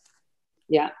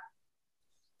 Yeah.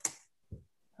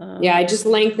 I just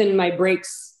lengthened my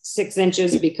brakes 6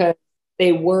 inches because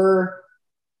they were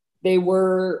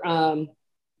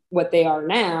what they are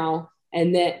now.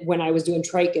 And then when I was doing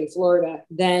trike in Florida,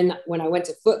 then when I went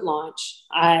to foot launch,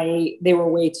 they were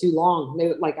way too long.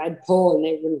 I'd pull and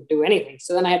they wouldn't do anything.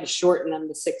 So then I had to shorten them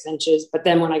to 6 inches. But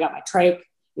then when I got my trike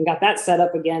and got that set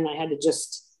up again, I had to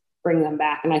just bring them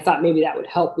back. And I thought maybe that would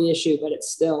help the issue, but it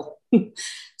still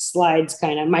slides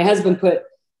kind of. My husband put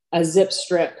a zip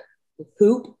strip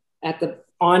hoop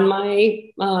on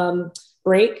my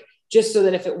brake, just so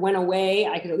that if it went away,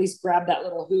 I could at least grab that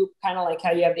little hoop, kind of like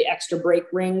how you have the extra brake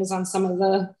rings on some of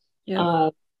the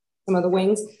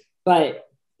wings. But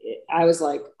I was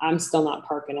like, I'm still not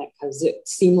parking it because it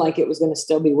seemed like it was going to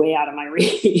still be way out of my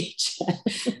reach.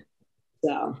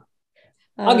 So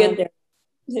I'll get there.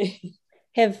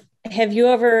 Have you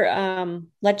ever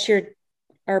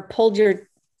pulled your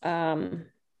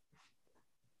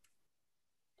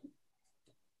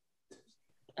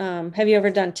have you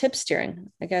ever done tip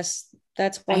steering? I guess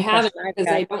that's one. I haven't,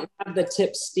 because I don't have the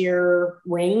tip steer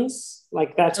rings.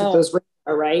 Like that's what those rings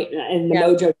are, right? And the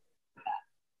Mojo.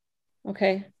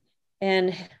 Okay.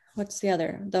 And what's the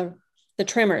other? The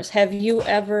trimmers. Have you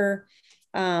ever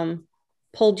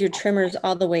pulled your trimmers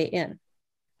all the way in?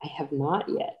 I have not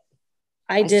yet.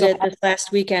 I did it this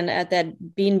last weekend at that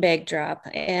beanbag drop,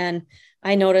 and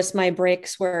I noticed my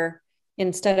brakes were,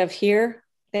 instead of here,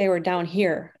 they were down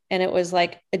here. And it was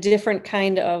like a different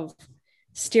kind of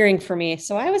steering for me.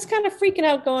 So I was kind of freaking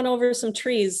out going over some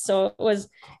trees. So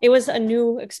it was a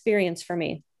new experience for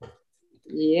me.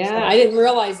 Yeah. So, I didn't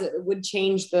realize it would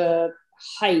change the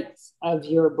height of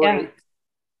your brake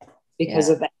because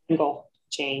of the angle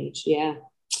change. Yeah.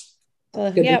 So,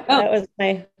 that was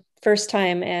my first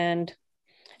time. And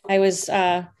I was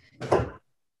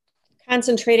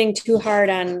concentrating too hard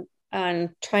on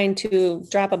trying to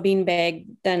drop a beanbag,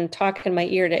 then talk in my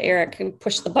ear to Eric and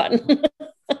push the button.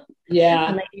 Yeah.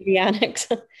 On the avionics.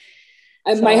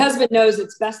 My husband knows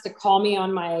it's best to call me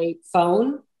on my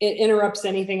phone. It interrupts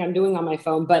anything I'm doing on my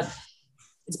phone, but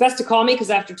it's best to call me because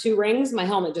after 2 rings, my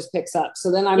helmet just picks up.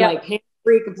 So then I'm like hands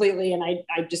free completely. And I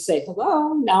just say,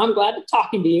 hello, now I'm glad to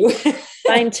talking to you.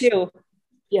 Mine too.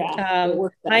 Yeah.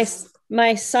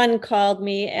 My son called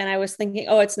me and I was thinking,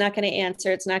 it's not going to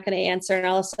answer. It's not going to answer. And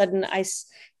all of a sudden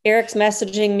Eric's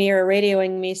messaging me or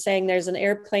radioing me saying there's an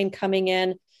airplane coming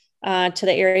in to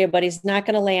the area, but he's not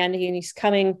going to land. He's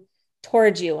coming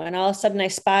towards you. And all of a sudden I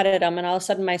spotted him. And all of a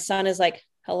sudden my son is like,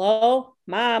 hello,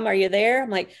 Mom, are you there? I'm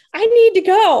like, I need to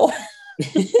go.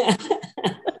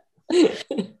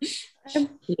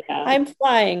 I'm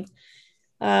flying.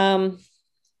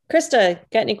 Krista,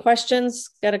 got any questions?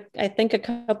 I think a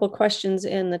couple questions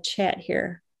in the chat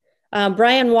here.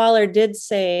 Brian Waller did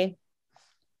say,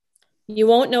 you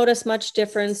won't notice much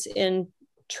difference in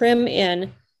trim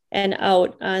in and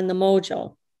out on the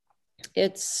Mojo.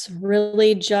 It's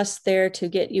really just there to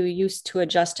get you used to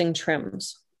adjusting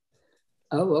trims.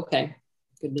 Oh, okay.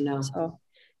 Good to know. So,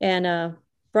 and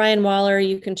Brian Waller,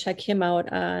 you can check him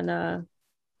out on.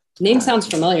 Name sounds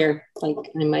familiar. Like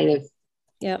I might have.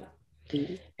 Yep.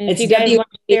 And if you guys want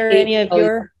to share any of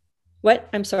your, what?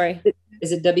 I'm sorry.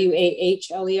 Is it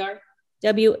WAHLER?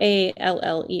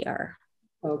 WALLER.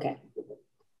 Okay.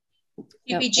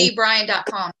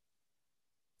 ppgbrian.com.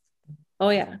 Oh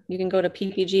yeah, you can go to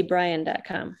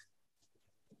ppgbrian.com.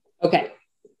 Okay.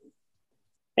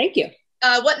 Thank you.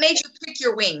 What made you pick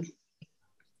your wing?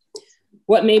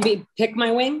 What made me pick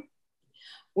my wing?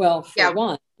 Well, for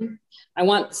one, I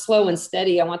want slow and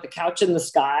steady. I want the couch in the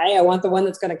sky. I want the one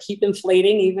that's going to keep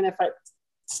inflating, even if it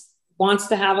wants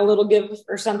to have a little give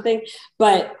or something.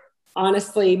 But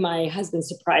honestly, my husband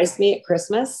surprised me at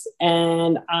Christmas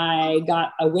and I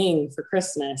got a wing for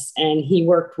Christmas, and he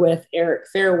worked with Eric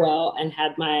Farewell and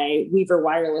had my Weaver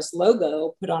Wireless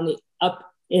logo put on the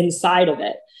up inside of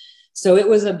it. So it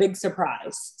was a big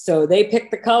surprise. So they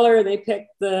picked the color, they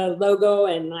picked the logo,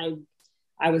 and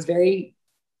I was very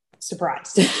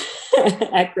surprised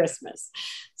at Christmas.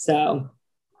 So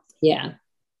yeah.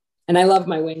 And I love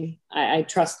my wing. I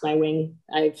trust my wing.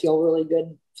 I feel really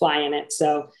good flying it.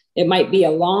 So it might be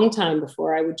a long time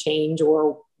before I would change,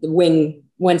 or the wing,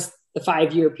 once the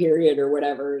 5-year period or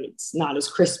whatever, it's not as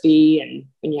crispy and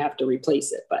when you have to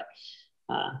replace it, but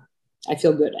I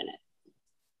feel good in it.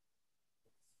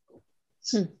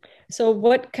 So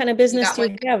what kind of business do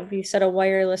you have? You said a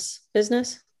wireless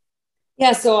business?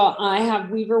 Yeah, so I have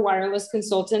Weaver Wireless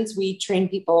Consultants. We train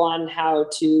people on how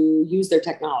to use their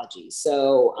technology.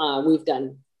 So we've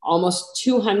done almost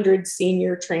 200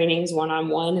 senior trainings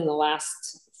one-on-one in the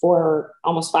last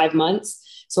almost 5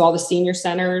 months. So all the senior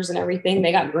centers and everything,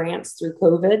 they got grants through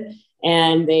COVID,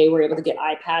 and they were able to get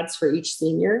iPads for each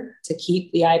senior to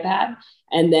keep the iPad.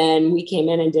 And then we came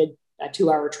in and did a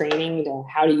 2-hour training to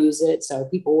how to use it. So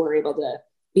people were able to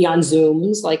be on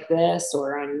Zooms like this,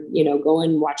 or on, go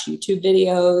and watch YouTube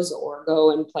videos, or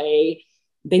go and play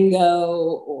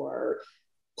bingo, or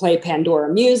play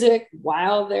Pandora music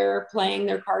while they're playing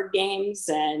their card games.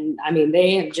 And I mean,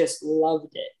 they have just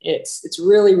loved it. It's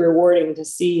really rewarding to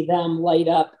see them light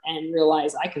up and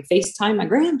realize I can FaceTime my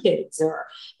grandkids, or,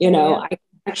 I can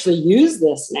actually use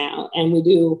this now. And we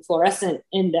do fluorescent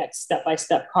index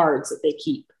step-by-step cards that they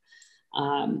keep.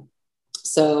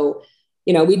 So,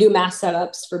 we do mass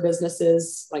setups for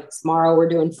businesses. Like tomorrow, we're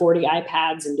doing 40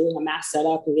 iPads and doing a mass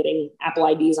setup and getting Apple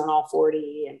IDs on all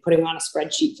 40 and putting on a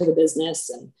spreadsheet for the business.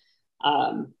 And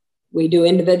we do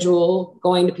individual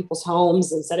going to people's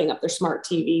homes and setting up their smart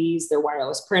TVs, their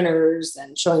wireless printers,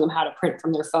 and showing them how to print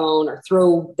from their phone or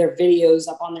throw their videos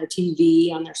up on their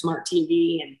TV, on their smart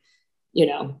TV, and,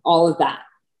 all of that.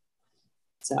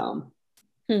 So,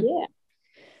 yeah.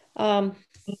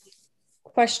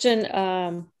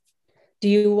 Question. Do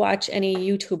you watch any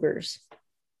YouTubers?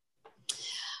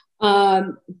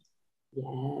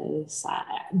 Yes,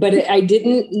 but I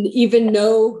didn't even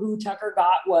know who Tucker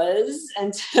Gott was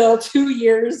until 2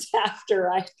 years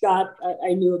after I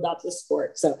knew about the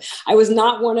sport. So I was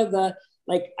not one of the,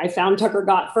 I found Tucker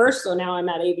Gott first. So now I'm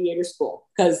at aviator school,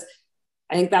 because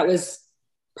I think that was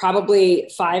probably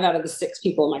 5 out of the 6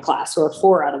 people in my class, or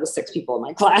 4 out of the 6 people in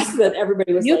my class, that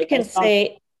everybody was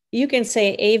you can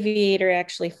say aviator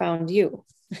actually found you.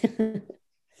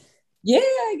 Yeah,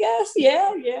 I guess.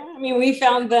 Yeah. I mean, we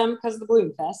found them because of the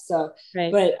Balloon Fest. So,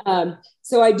 right. But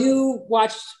so I do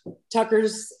watch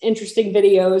Tucker's interesting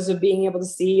videos of being able to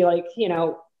see, I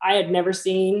had never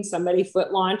seen somebody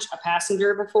foot launch a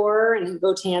passenger before and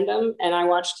go tandem. And I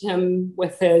watched him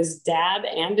with his dad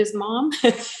and his mom.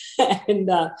 And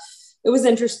it was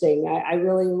interesting. I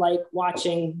really like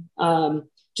watching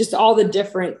just all the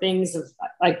different things of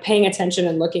paying attention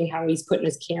and looking how he's putting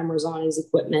his cameras on his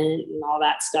equipment and all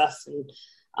that stuff. And,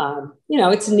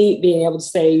 it's neat being able to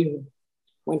say you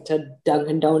went to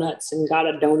Dunkin' Donuts and got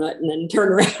a donut and then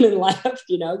turned around and left,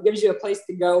 gives you a place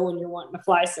to go when you're wanting to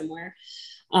fly somewhere.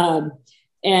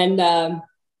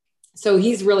 So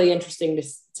he's really interesting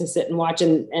to sit and watch,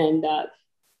 and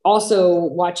also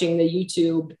watching the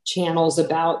YouTube channels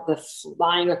about the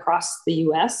flying across the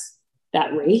US,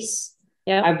 that race.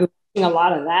 Yeah, I've been watching a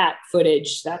lot of that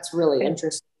footage. That's really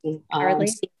interesting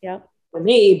for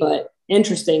me, but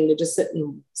interesting to just sit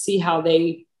and see how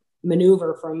they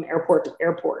maneuver from airport to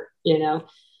airport. No,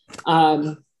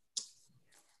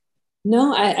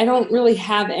 I don't really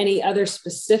have any other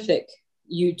specific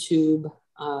YouTube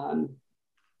that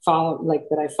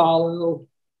I follow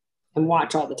and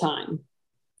watch all the time.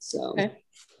 So,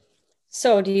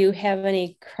 So do you have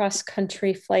any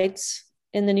cross-country flights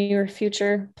in the near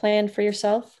future planned for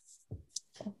yourself?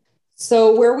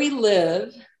 So where we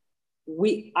live,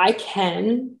 I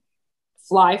can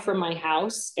fly from my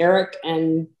house. Eric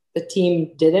and the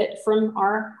team did it from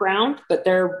our ground, but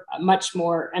they're much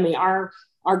more,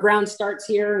 our ground starts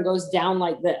here and goes down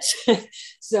like this.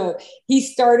 So he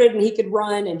started and he could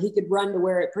run to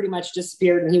where it pretty much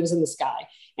disappeared and he was in the sky.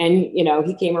 And,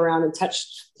 he came around and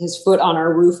touched his foot on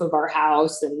our roof of our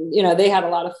house, and, they had a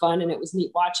lot of fun and it was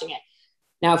neat watching it.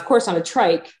 Now, of course, on a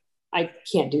trike, I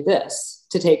can't do this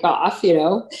to take off,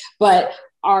 but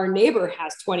our neighbor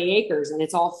has 20 acres and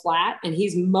it's all flat, and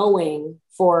he's mowing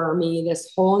for me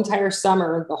this whole entire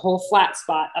summer, the whole flat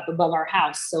spot up above our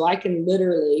house. So I can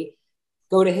literally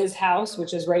go to his house,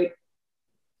 which is right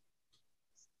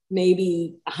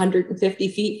maybe 150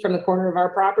 feet from the corner of our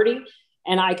property,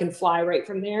 and I can fly right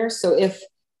from there. So if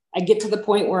I get to the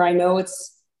point where I know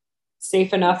it's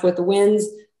safe enough with the winds,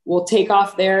 we'll take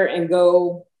off there and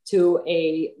go to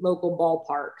a local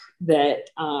ballpark that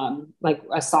like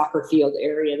a soccer field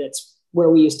area. That's where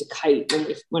we used to kite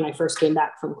when I first came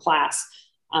back from class,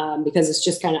 because it's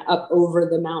just kind of up over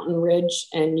the mountain ridge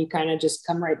and you kind of just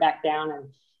come right back down, and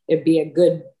it'd be a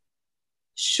good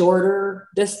shorter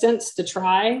distance to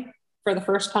try for the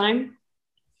first time.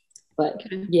 But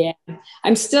yeah,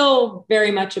 I'm still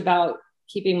very much about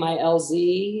keeping my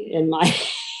LZ in my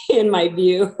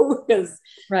view, because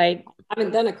I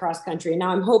haven't done a cross country. Now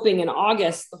I'm hoping in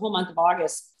August, the whole month of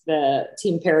August, the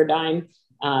Team Paradigm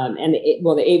and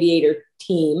the aviator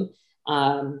team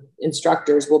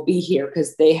instructors will be here,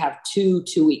 because they have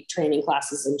 2-week training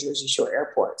classes in Jersey Shore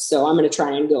Airport. So I'm going to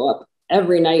try and go up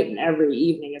every night and every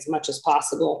evening as much as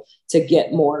possible to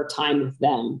get more time with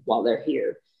them while they're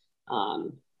here.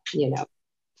 All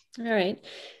right.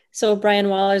 So Brian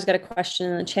Waller's got a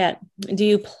question in the chat. Do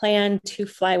you plan to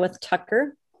fly with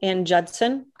Tucker and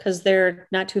Judson? Because they're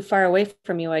not too far away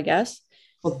from you, I guess.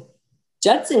 Well,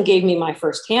 Judson gave me my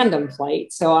first tandem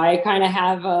flight. So I kind of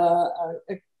have a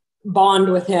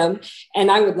bond with him.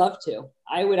 And I would love to.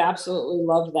 I would absolutely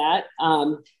love that.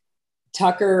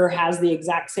 Tucker has the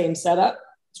exact same setup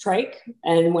trike.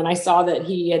 And when I saw that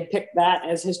he had picked that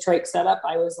as his trike setup,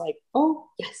 I was like, oh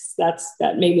yes,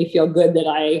 that made me feel good that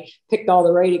I picked all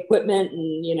the right equipment,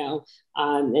 and,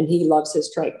 and he loves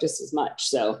his trike just as much.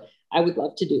 So I would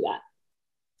love to do that.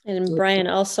 And Brian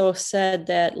also said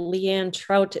that Leanne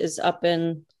Trout is up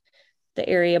in the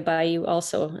area by you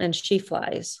also, and she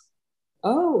flies.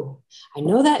 Oh, I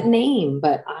know that name,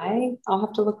 but I'll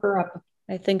have to look her up.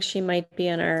 I think she might be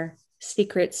in our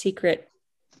secret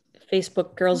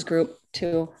Facebook girls group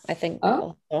too, I think.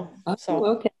 Oh, so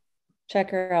okay. Check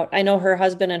her out. I know her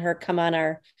husband and her come on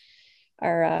our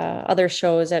other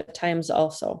shows at times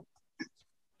also.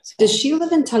 So. Does she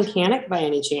live in Tunkhannock by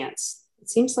any chance? It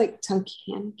seems like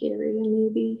Tunkhannock area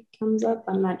maybe comes up.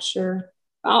 I'm not sure.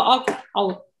 I'll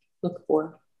look for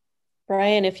her.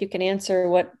 Brian, if you can answer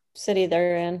what city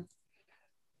they're in.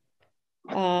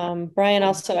 Brian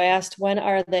also asked, when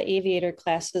are the aviator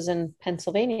classes in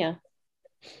Pennsylvania?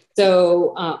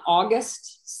 So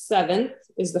August 7th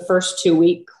is the first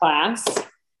 2-week class.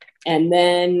 And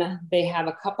then they have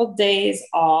a couple days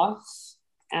off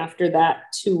after that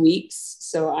 2 weeks.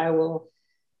 So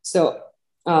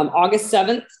August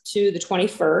 7th to the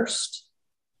 21st.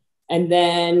 And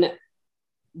then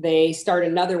they start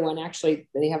another one. Actually,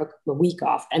 they have a week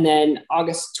off. And then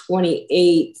August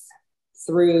 28th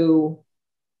through,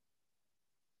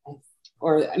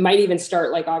 or it might even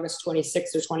start like August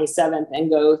 26th or 27th and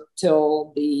go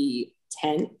till the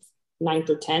 9th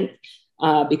or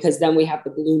 10th, because then we have the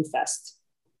Balloon Fest,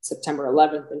 September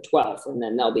 11th and 12th, and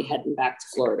then they'll be heading back to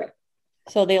Florida.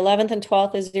 So the 11th and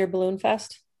 12th is your Balloon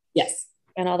Fest? Yes.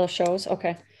 And all the shows?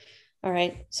 Okay. All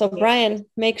right. So Brian,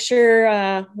 make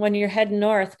sure when you're heading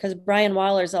north, because Brian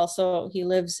Waller's also, he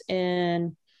lives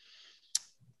in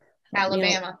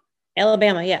Alabama.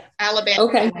 Alabama, yeah. Alabama.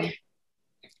 Okay.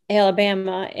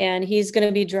 Alabama, and he's going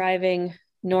to be driving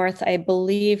north, I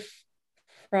believe,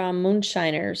 from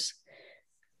Moonshiners.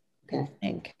 Okay. I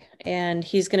think. And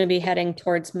he's going to be heading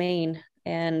towards Maine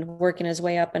and working his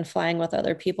way up and flying with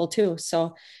other people too.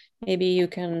 So maybe you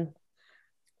can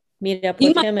meet up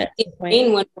with him at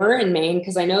Maine when we're in Maine,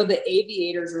 because I know the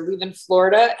aviators are leaving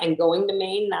Florida and going to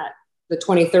Maine the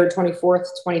 23rd, 24th,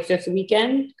 25th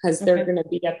weekend, because they're going to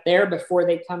be up there before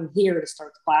they come here to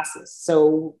start the classes.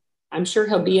 So I'm sure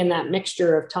he'll be in that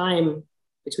mixture of time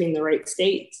between the right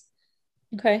states.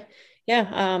 Okay.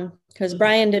 Yeah. Because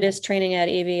Brian did his training at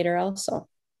Aviator also.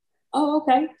 Oh,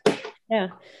 okay. Yeah.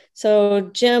 So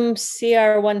Jim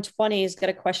CR120 has got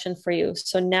a question for you.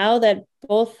 So now that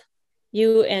both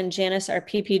you and Janice are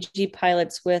PPG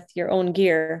pilots with your own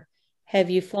gear, have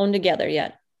you flown together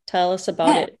yet? Tell us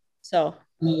about it. So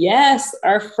yes,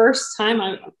 our first time,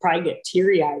 I'll probably get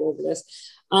teary-eyed over this.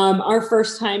 Our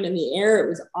first time in the air, it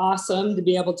was awesome to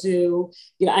be able to,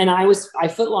 and I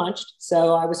foot launched.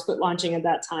 So I was foot launching at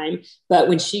that time. But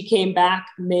when she came back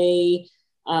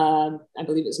I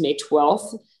believe it was May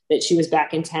 12th that she was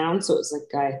back in town. So it was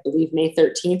like, I believe May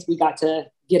 13th, we got to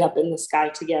get up in the sky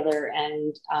together,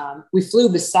 and we flew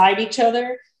beside each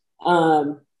other.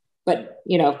 But,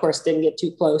 of course, didn't get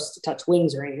too close to touch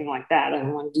wings or anything like that. I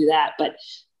don't want to do that. But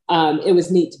it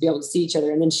was neat to be able to see each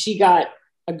other. And then she got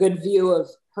a good view of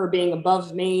her being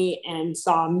above me and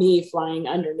saw me flying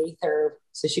underneath her.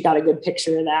 So she got a good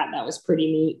picture of that. That was pretty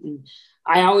neat. And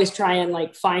I always try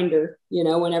and find her,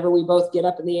 whenever we both get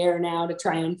up in the air now, to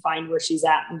try and find where she's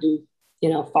at and do,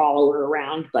 follow her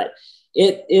around. But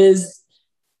it is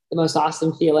the most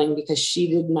awesome feeling, because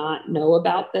she did not know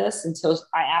about this until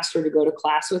I asked her to go to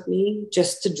class with me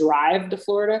just to drive to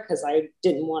Florida, because I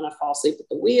didn't want to fall asleep at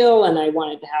the wheel and I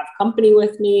wanted to have company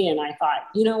with me. And I thought,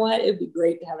 you know what, it'd be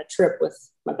great to have a trip with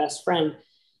my best friend.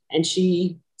 And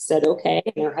she said, okay.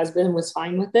 And her husband was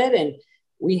fine with it. And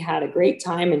we had a great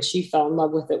time, and she fell in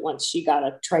love with it once she got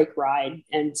a trike ride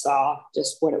and saw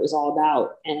just what it was all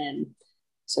about. And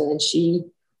so then she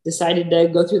decided to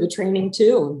go through the training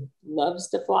too, and loves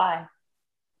to fly.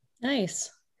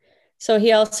 Nice. So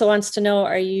he also wants to know,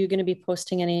 are you going to be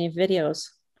posting any videos?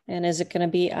 And is it going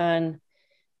to be on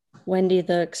Wendy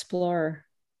the Explorer?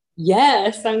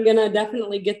 Yes, I'm going to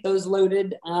definitely get those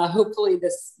loaded. Hopefully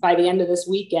by the end of this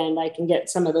weekend, I can get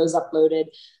some of those uploaded,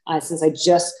 since I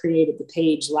just created the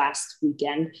page last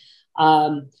weekend.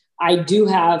 I do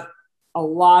have a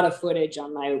lot of footage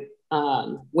on my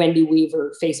Wendy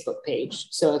Weaver Facebook page.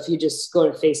 So if you just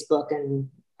go to Facebook and,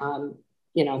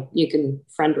 you can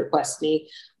friend request me,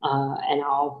 and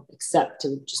I'll accept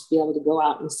to just be able to go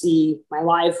out and see my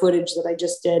live footage that I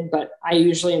just did. But I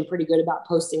usually am pretty good about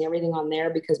posting everything on there,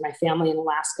 because my family in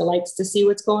Alaska likes to see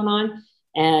what's going on,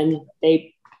 and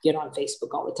they get on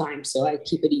Facebook all the time. So I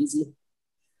keep it easy.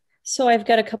 So I've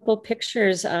got a couple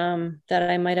pictures that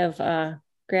I might have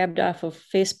grabbed off of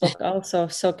Facebook also.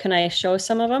 So can I show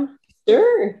some of them?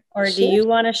 Sure. Or do you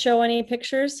want to show any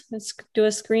pictures? Let's do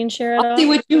a screen share at all. See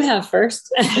what you have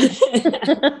first.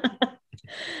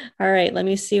 All right, let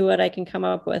me see what I can come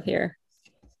up with here.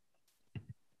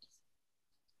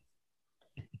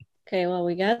 Okay, well,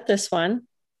 we got this one.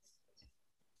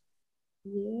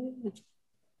 Yeah.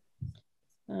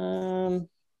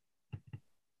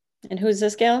 And who's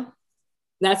this gal?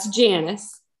 That's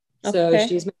Janice. So Okay.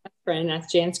 she's my best friend.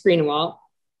 That's Janice Greenwald.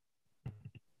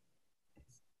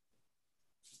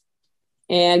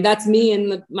 And that's me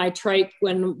in my trike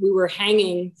when we were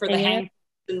hanging for the hang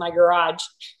in my garage.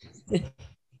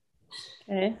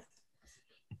 Okay.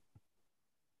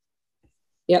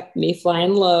 Yep, me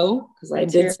flying low because I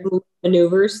did some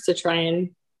maneuvers to try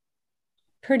and.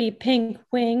 Pretty pink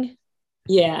wing.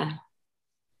 Yeah.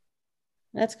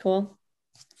 That's cool.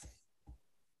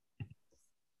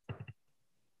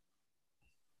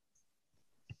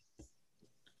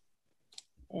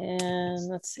 And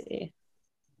let's see.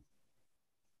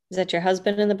 Is that your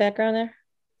husband in the background there?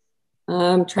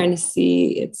 I'm trying to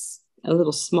see. It's a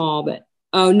little small, but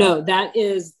oh no,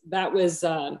 that's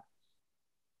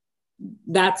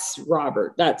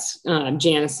Robert. That's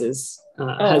Janice's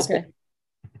husband. Okay.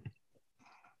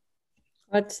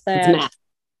 What's that? It's Matt.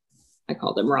 I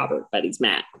called him Robert, but he's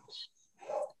Matt.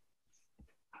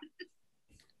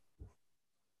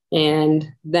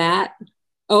 And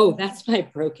that's my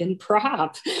broken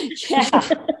prop. Yeah.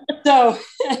 So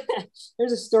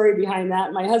there's a story behind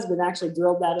that. My husband actually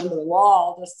drilled that into the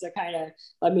wall just to kind of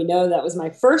let me know that was my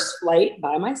first flight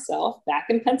by myself back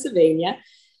in Pennsylvania.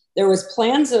 There was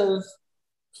plans of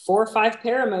 4 or 5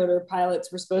 paramotor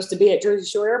pilots were supposed to be at Jersey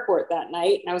Shore Airport that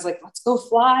night. And I was like, let's go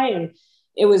fly. And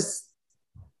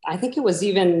I think it was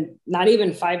not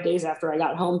even 5 days after I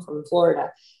got home from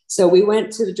Florida. So we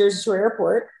went to the Jersey Shore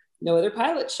Airport. No other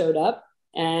pilots showed up.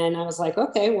 And I was like,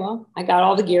 okay, well, I got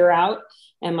all the gear out.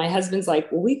 And my husband's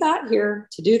like, well, we got here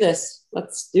to do this.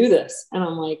 Let's do this. And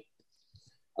I'm like,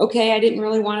 okay, I didn't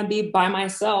really want to be by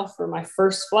myself for my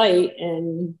first flight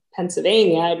in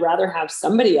Pennsylvania. I'd rather have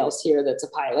somebody else here that's a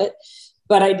pilot,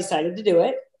 but I decided to do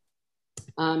it.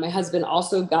 My husband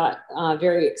also got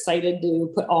very excited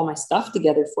to put all my stuff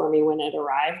together for me when it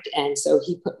arrived. And so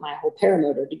he put my whole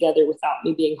paramotor together without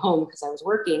me being home because I was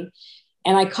working.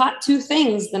 And I caught 2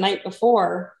 things the night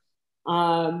before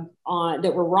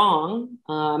that were wrong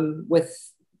with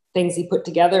things he put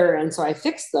together. And so I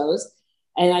fixed those.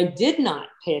 And I did not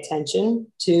pay attention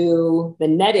to the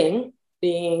netting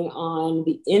being on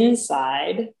the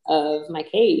inside of my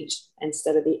cage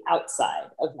instead of the outside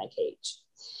of my cage.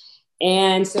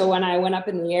 And so when I went up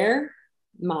in the air,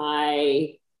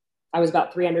 I was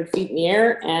about 300 feet in the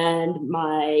air, and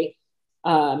my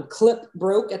clip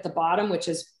broke at the bottom, which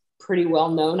is pretty well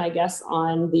known, I guess,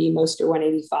 on the Moster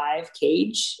 185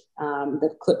 cage.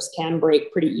 The clips can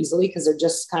break pretty easily because they're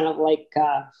just kind of like,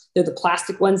 they're the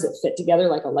plastic ones that fit together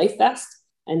like a life vest.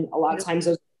 And a lot of times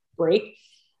those break.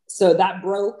 So that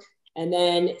broke, and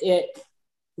then it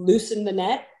loosened the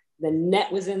net. The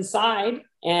net was inside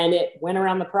and it went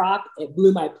around the prop. It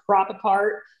blew my prop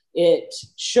apart. It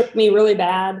shook me really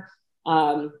bad.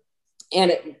 And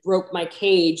it broke my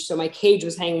cage. So my cage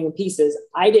was hanging in pieces.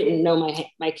 I didn't know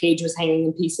my cage was hanging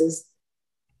in pieces.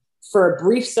 For a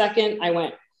brief second, I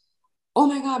went, oh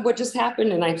my God, what just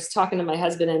happened? And I was talking to my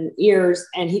husband in ears,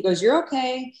 and he goes, you're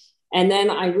okay. And then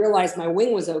I realized my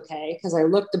wing was okay because I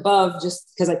looked above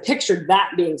just because I pictured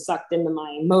that being sucked into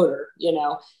my motor,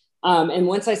 and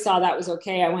once I saw that was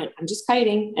okay, I went, I'm just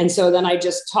kiting. And so then I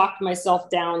just talked myself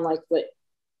down like the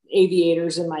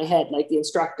aviators in my head, like the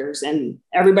instructors, and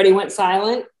everybody went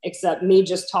silent except me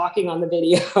just talking on the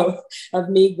video of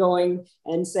me going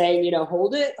and saying,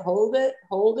 hold it,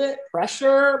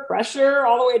 pressure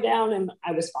all the way down. And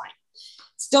I was fine.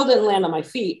 Still didn't land on my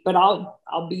feet, but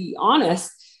I'll be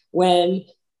honest, when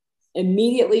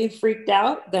immediately freaked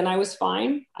out, then I was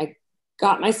fine. I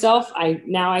got myself,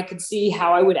 now I could see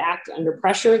how I would act under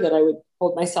pressure, that I would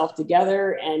hold myself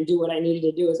together and do what I needed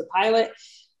to do as a pilot.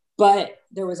 But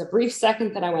there was a brief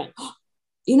second that I went, oh,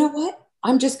 you know what?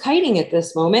 I'm just kiting at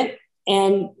this moment,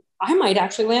 and I might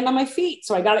actually land on my feet.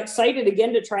 So I got excited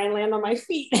again to try and land on my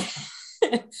feet.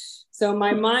 So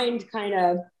my mind kind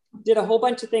of did a whole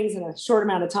bunch of things in a short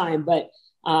amount of time, but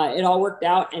it all worked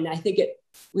out. And I think it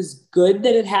was good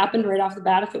that it happened right off the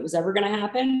bat if it was ever going to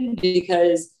happen,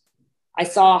 because I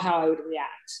saw how I would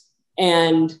react.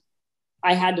 And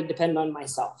I had to depend on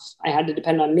myself. I had to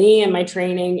depend on me and my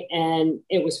training, and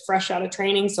it was fresh out of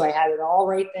training. So I had it all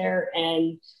right there.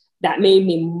 And that made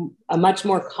me a much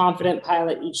more confident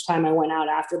pilot each time I went out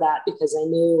after that, because I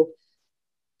knew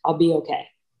I'll be okay.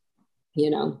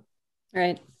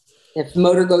 Right. If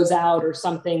motor goes out or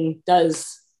something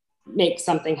does make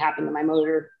something happen to my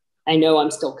motor, I know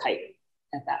I'm still kiting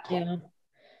at that point. Yeah.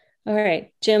 All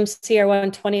right. Jim,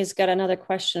 CR120's got another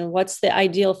question. What's the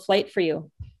ideal flight for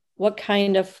you? What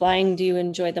kind of flying do you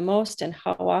enjoy the most, and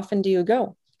how often do you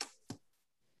go?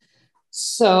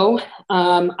 So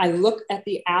I look at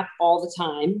the app all the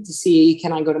time to see,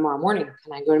 can I go tomorrow morning?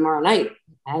 Can I go tomorrow night?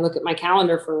 I look at my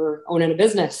calendar for owning a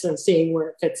business and seeing where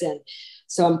it fits in.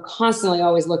 So I'm constantly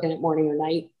always looking at morning or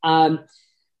night.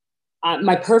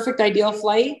 My perfect ideal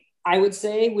flight, I would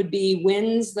say, would be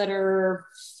winds that are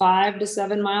 5 to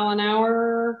 7 mile an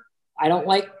hour. I don't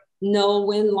like no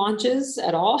wind launches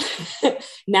at all.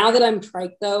 Now that I'm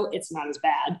trike though, it's not as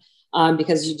bad.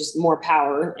 Because you just more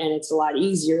power and it's a lot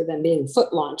easier than being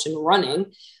foot launch and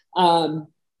running.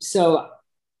 So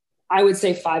I would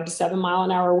say 5 to 7 mile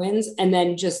an hour winds, and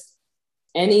then just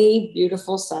any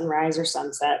beautiful sunrise or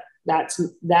sunset. That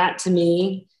to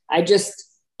me, I just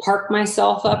park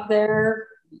myself up there,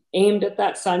 aimed at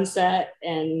that sunset,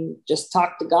 and just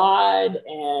talk to God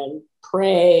and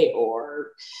pray,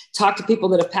 or talk to people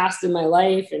that have passed in my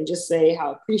life and just say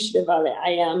how appreciative of it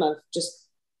I am of just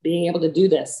being able to do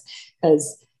this.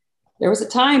 Because there was a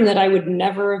time that I would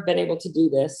never have been able to do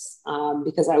this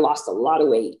because I lost a lot of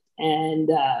weight. And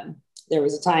there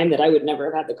was a time that I would never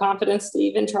have had the confidence to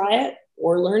even try it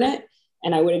or learn it.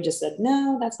 And I would have just said,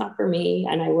 no, that's not for me.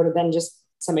 And I would have been just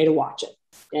somebody to watch it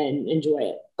and enjoy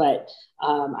it. But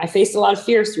I faced a lot of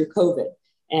fears through COVID.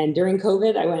 And during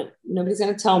COVID, I went, nobody's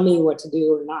going to tell me what to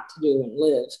do or not to do and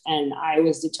live. And I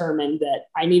was determined that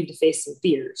I needed to face some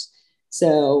fears.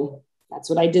 So that's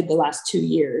what I did the last 2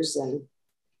 years. And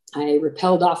I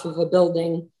rappelled off of a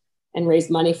building and raised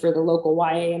money for the local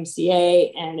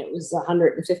YMCA. And it was a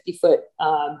 150-foot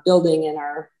building in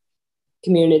our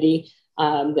community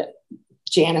that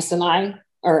Janice and I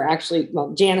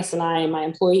and my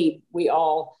employee, we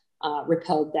all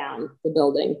rappelled down the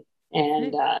building.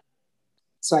 And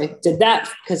so I did that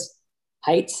because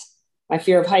heights, my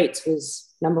fear of heights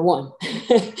was number one.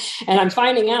 And I'm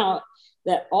finding out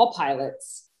that all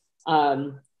pilots,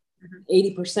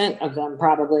 80% of them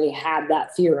probably had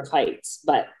that fear of heights,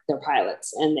 but they're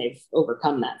pilots and they've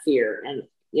overcome that fear. And,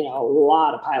 a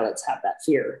lot of pilots have that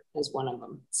fear as one of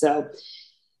them. So,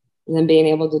 and then being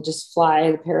able to just fly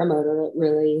the paramotor,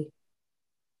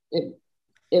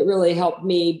 it really helped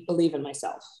me believe in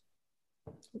myself.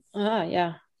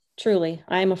 Yeah, truly.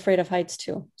 I'm afraid of heights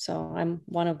too. So I'm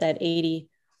one of that 89%.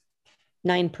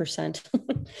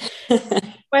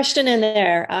 Question in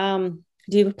there.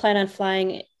 Do you plan on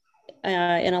flying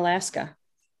in Alaska?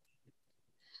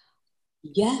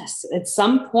 Yes. At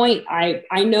some point,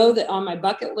 I know that on my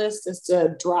bucket list is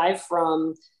to drive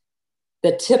from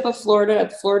the tip of Florida,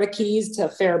 Florida Keys, to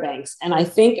Fairbanks. And I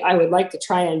think I would like to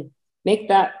try and make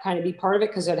that kind of be part of it,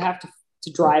 because I'd have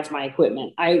to drive my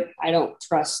equipment. I don't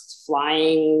trust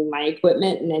flying my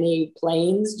equipment in any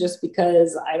planes, just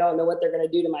because I don't know what they're going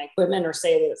to do to my equipment or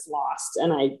say that it's lost,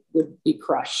 and I would be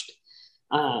crushed.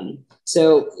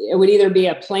 So it would either be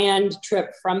a planned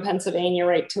trip from Pennsylvania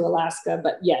right to Alaska,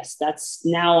 but yes, that's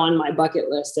now on my bucket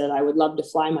list, that I would love to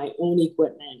fly my own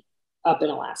equipment up in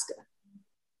Alaska.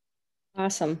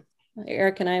 Awesome.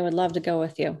 Eric and I would love to go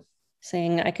with you,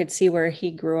 saying I could see where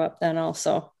he grew up then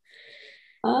also.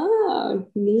 Oh,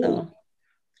 neat. So,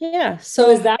 yeah. So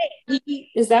is that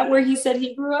where he said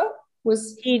he grew up?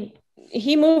 Was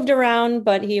he moved around,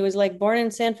 but he was like born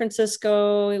in San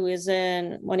Francisco.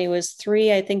 When he was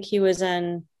 3, I think he was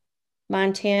in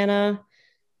Montana.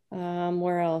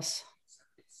 Where else?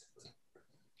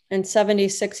 In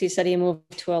 76, he said he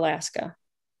moved to Alaska.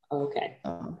 Okay.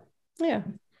 Yeah.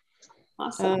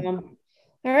 Awesome.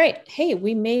 All right. Hey,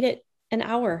 we made it an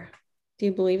hour. Do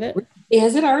you believe it?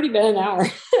 Has it already been an hour?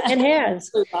 It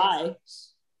has. Bye.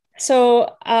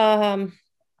 So,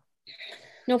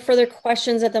 no further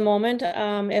questions at the moment.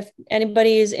 If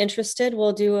anybody is interested,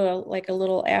 we'll do a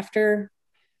little after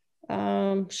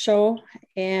show.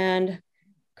 And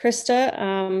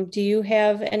Krista, do you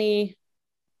have any?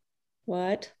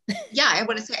 What? Yeah, I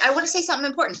want to say something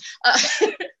important.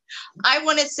 I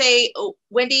want to say,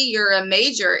 Wendy, you're a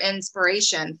major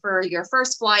inspiration for your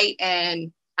first flight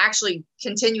and actually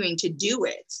continuing to do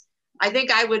it. I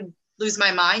think I would lose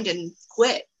my mind and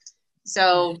quit.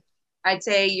 So I'd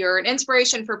say you're an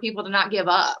inspiration for people to not give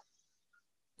up.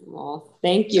 Well,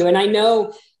 thank you. And I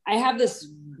know I have this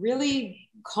really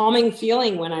calming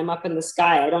feeling when I'm up in the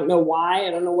sky. I don't know why.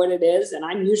 I don't know what it is. And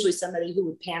I'm usually somebody who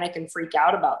would panic and freak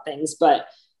out about things, but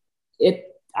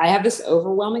I have this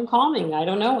overwhelming calming. I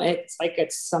don't know. It's like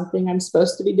it's something I'm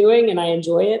supposed to be doing, and I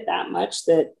enjoy it that much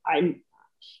that I'm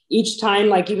each time,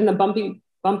 like even the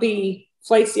bumpy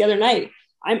flights the other night,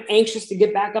 I'm anxious to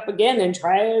get back up again and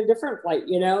try a different flight.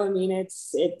 You know, I mean,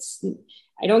 it's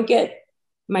I don't get,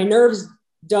 my nerves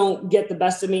don't get the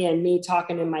best of me and me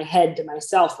talking in my head to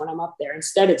myself when I'm up there.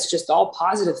 Instead, it's just all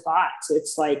positive thoughts.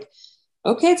 It's like,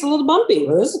 okay, it's a little bumpy.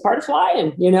 Well, this is part of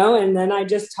flying, you know, and then I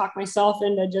just talk myself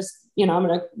into just, you know, I'm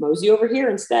going to mosey over here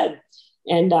instead.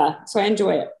 And so I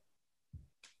enjoy it.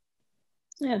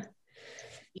 Yeah.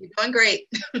 You're doing great.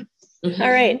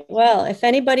 All right. Well, if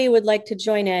anybody would like to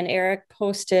join in, Eric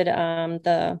posted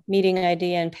the meeting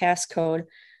ID and passcode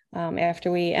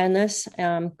after we end this.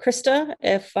 Krista,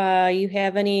 if you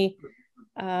have any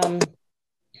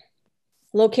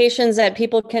locations that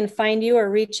people can find you or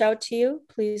reach out to you,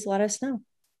 please let us know.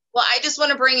 Well, I just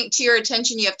want to bring it to your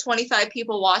attention. You have 25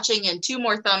 people watching and 2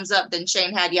 more thumbs up than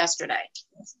Shane had yesterday.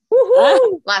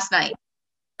 Woohoo! Last night.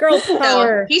 Girl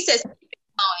power. So he says keep it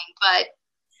going, but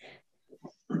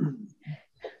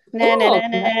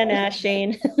nah,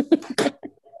 Shane.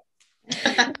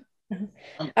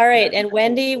 All right. And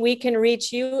Wendy, we can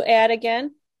reach you at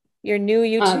again, your new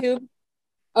YouTube.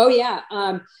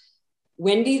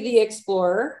 Wendy the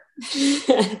Explorer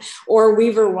or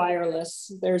Weaver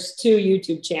Wireless. There's 2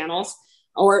 YouTube channels.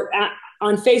 Or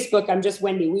on Facebook, I'm just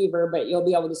Wendy Weaver, but you'll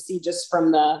be able to see just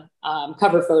from the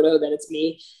cover photo that it's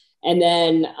me. And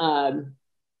then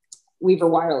Weaver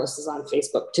Wireless is on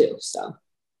Facebook too. So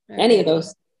any of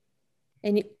those.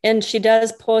 And she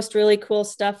does post really cool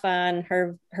stuff on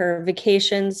her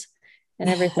vacations and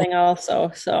everything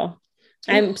also. So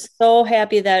I'm so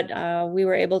happy that we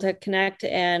were able to connect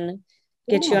and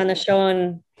get you on the show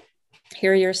and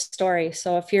hear your story.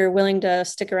 So if you're willing to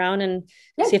stick around and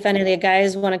see if any of the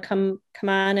guys want to come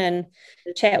on and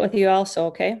chat with you also.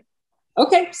 Okay.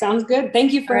 Okay. Sounds good.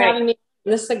 Thank you for having me.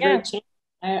 This is a great chance.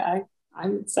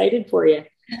 I'm excited for you.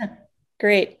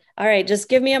 Great. All right. Just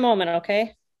give me a moment.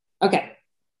 Okay. Okay.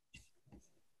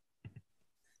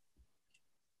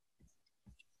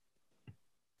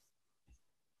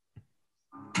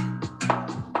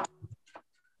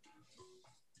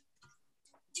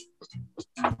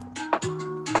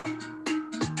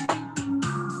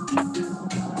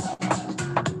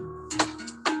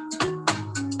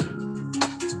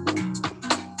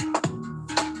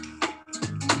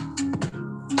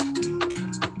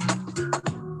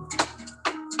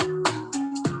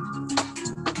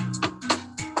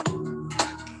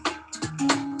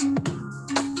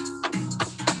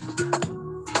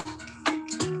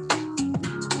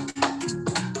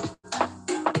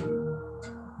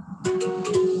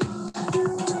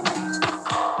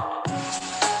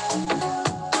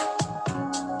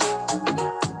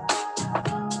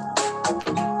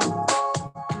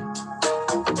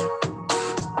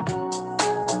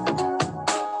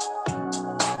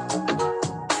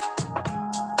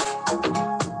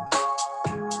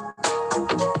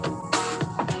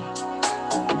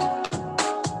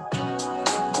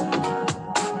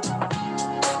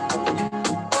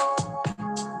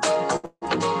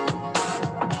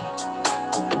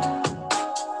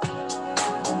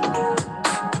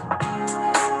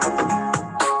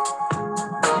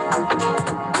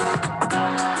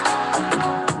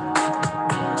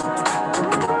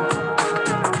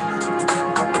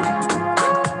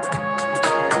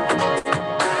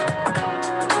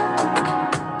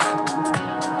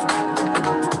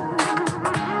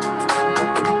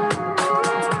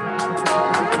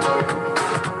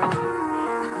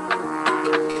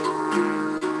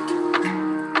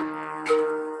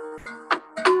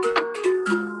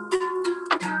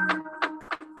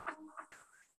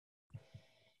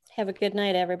 Have a good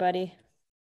night, everybody.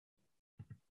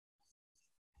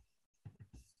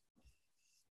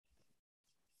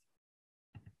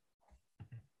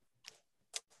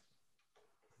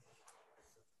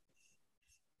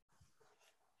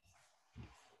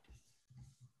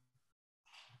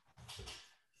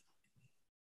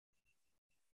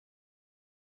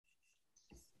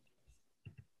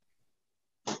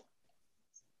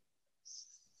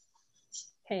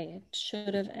 Okay, it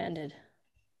should have ended.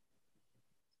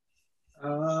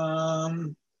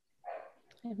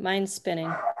 Mine's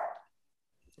spinning.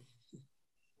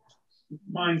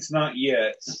 Mine's not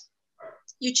yet.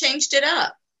 You changed it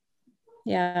up.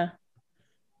 Yeah.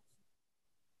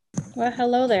 Well,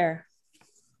 hello there.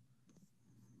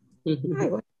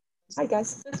 Hi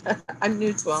guys. I'm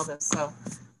new to all this, so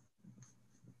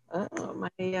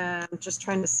I'm just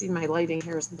trying to see, my lighting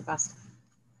here isn't the best.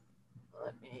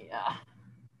 Let me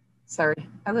sorry,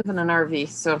 I live in an RV,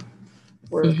 so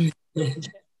we're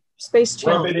space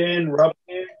channel. Rub it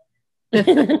in.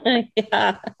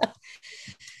 Yeah.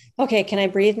 Okay, can I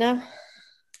breathe now?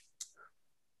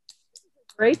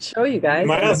 Great show, you guys.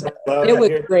 It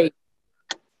was great.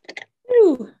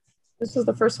 Whew. This was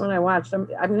the first one I watched. I'm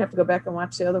gonna have to go back and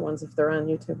watch the other ones if they're on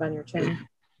YouTube on your channel.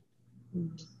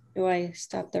 Do I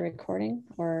stop the recording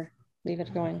or leave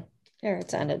it going? There,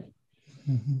 it's ended.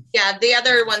 Yeah, the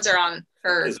other ones are on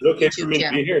her Is it okay for YouTube me to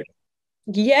channel. be here?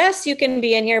 Yes, you can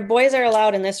be in here. Boys are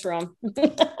allowed in this room.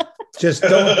 Just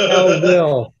don't tell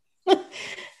Will.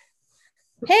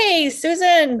 Hey,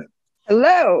 Susan.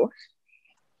 Hello.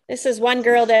 This is one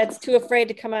girl that's too afraid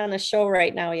to come on the show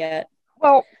right now yet.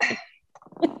 Well,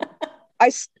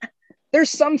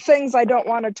 there's some things I don't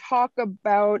want to talk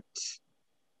about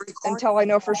until I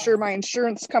know for sure my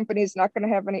insurance company is not going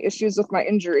to have any issues with my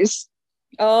injuries.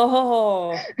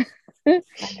 Oh,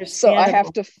 So I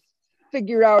have to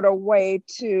figure out a way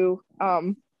to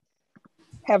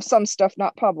have some stuff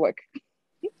not public.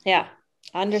 Yeah,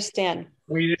 understand.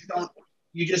 Well,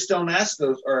 you just don't ask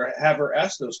those or have her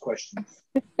ask those questions.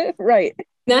 Right.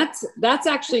 That's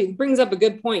actually brings up a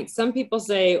good point. Some people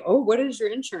say, "Oh, what does your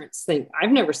insurance think?"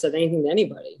 I've never said anything to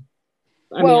anybody.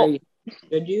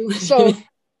 Should you? So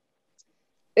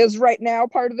is right now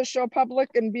part of the show public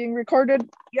and being recorded?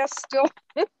 Yes, still.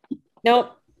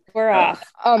 Nope, we're off.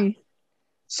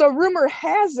 So rumor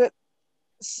has it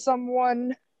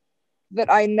someone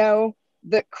that I know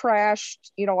that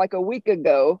crashed, like a week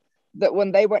ago, that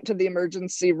when they went to the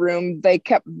emergency room, they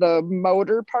kept the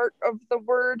motor part of the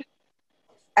word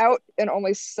out and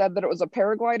only said that it was a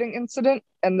paragliding incident,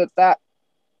 and that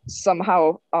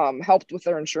somehow helped with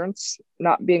their insurance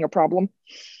not being a problem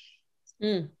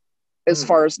as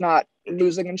far as not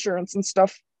losing insurance and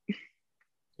stuff.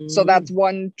 So that's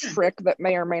one trick that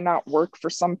may or may not work for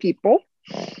some people.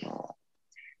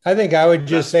 I think I would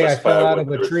just say I fell out of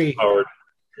a tree.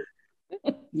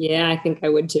 Yeah, I think I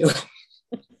would too.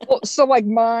 Well, so like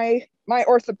my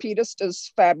orthopedist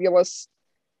is fabulous,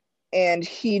 and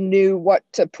he knew what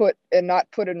to put and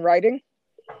not put in writing.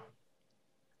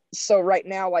 So right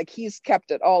now, like, he's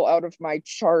kept it all out of my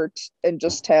chart and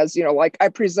just has, like, I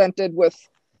presented with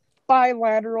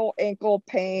bilateral ankle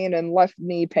pain and left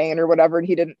knee pain or whatever, and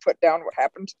he didn't put down what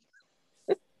happened.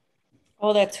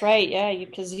 Oh, that's right. Yeah,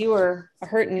 because you were a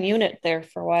hurting unit there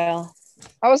for a while.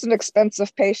 I was an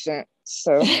expensive patient,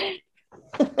 so.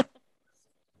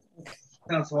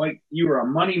 Sounds like you were a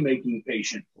money-making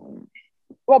patient.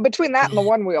 Well, between that and the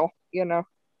one wheel,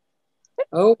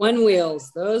 Oh, one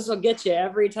wheels. Those will get you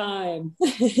every time.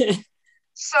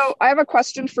 So I have a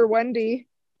question for Wendy.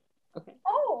 Okay.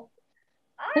 Oh,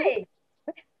 hi.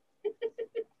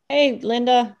 Hey,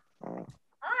 Linda.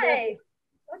 Hi.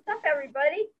 What's up,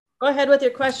 everybody? Go ahead with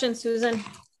your question, Susan.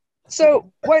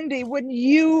 So Wendy, when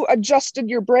you adjusted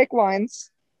your brake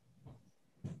lines,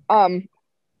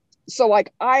 so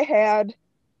like I had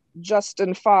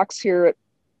Justin Fox here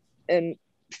and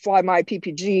Fly My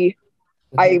PPG.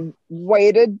 I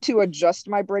waited to adjust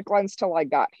my brake lines till I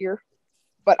got here,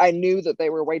 but I knew that they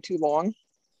were way too long.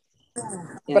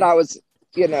 Yeah. But I was,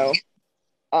 so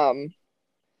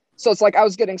it's like I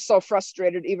was getting so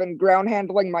frustrated even ground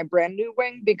handling my brand new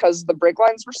wing because the brake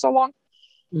lines were so long.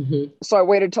 Mm-hmm. So I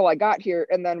waited till I got here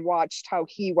and then watched how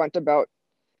he went about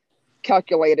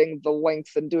calculating the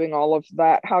length and doing all of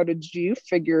that. How did you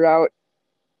figure out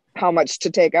how much to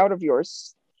take out of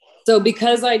yours? So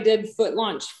because I did foot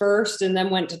launch first and then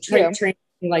went to training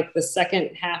like the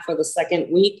second half of the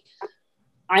second week,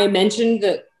 I mentioned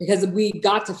that because we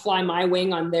got to fly my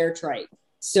wing on their trike.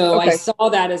 So I saw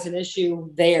that as an issue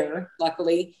there,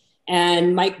 luckily.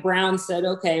 And Mike Brown said,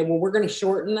 okay, well, we're going to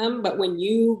shorten them. But when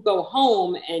you go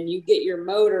home and you get your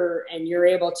motor and you're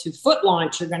able to foot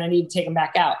launch, you're going to need to take them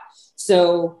back out.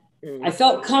 So I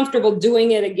felt comfortable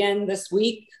doing it again this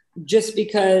week just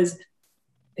because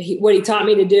what he taught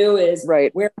me to do is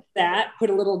wear that, put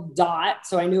a little dot.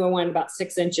 So I knew I wanted about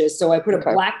 6 inches. So I put a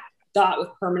black dot with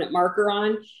permanent marker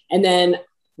on. And then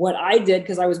what I did,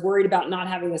 because I was worried about not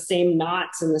having the same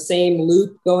knots and the same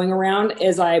loop going around,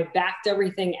 is I backed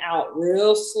everything out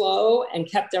real slow and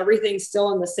kept everything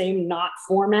still in the same knot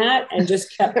format and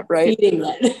just kept feeding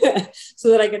it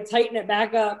so that I could tighten it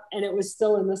back up and it was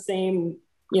still in the same,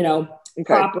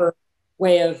 proper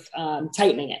way of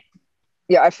tightening it.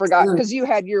 Yeah, I forgot because you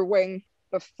had your wing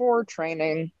before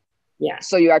training. Yeah.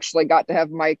 So you actually got to have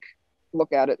Mike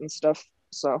look at it and stuff.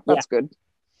 So that's good.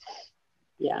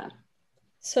 Yeah.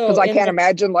 So because I can't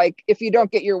imagine, like, if you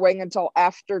don't get your wing until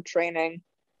after training,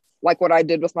 like what I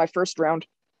did with my first round,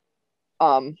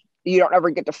 you don't ever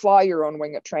get to fly your own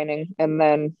wing at training, and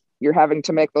then you're having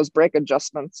to make those brake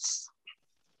adjustments.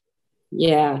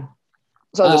 Yeah.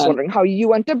 So I was just wondering how you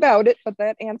went about it, but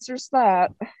that answers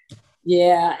that.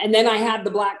 Yeah. And then I had the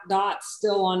black dots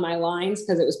still on my lines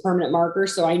because it was permanent marker.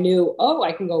 So I knew, oh,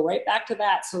 I can go right back to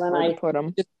that. So then I put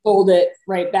them. just pulled it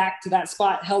right back to that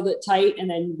spot, held it tight, and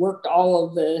then worked all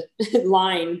of the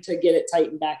line to get it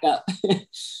tightened back up.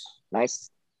 Nice.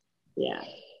 Yeah.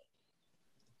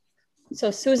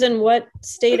 So Susan, what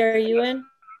state are you in?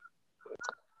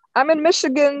 I'm in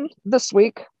Michigan this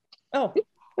week. Oh,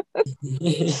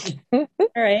 all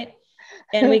right.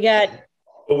 And we got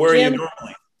But where Jim. are you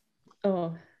normally?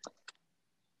 Oh,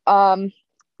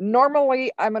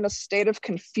 Normally I'm in a state of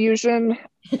confusion.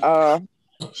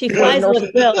 she flies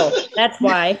with Bill. That's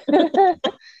why.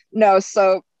 No,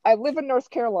 so I live in North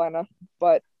Carolina,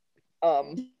 but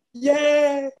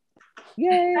Yay!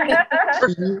 Where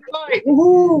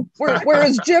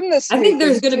is Jim this week? I think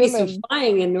there's going to be Jim some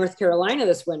flying in North Carolina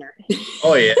this winter.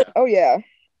 Oh yeah. Oh yeah.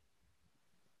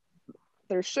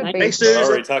 There should be. Hey, We're Susan.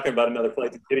 already talking about another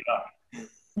flight to Kitty Hawk.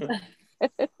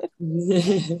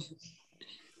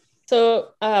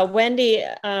 So Wendy,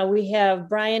 we have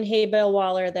Brian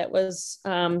Haybell-Waller that was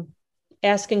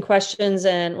asking questions,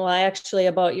 and well, actually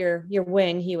about your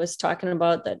wing. He was talking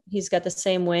about that he's got the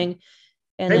same wing.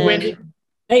 And Hey, then, Wendy.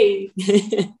 Hey.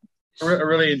 I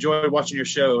really enjoyed watching your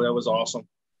show. That was awesome.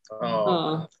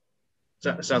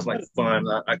 Sounds like fun.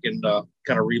 I can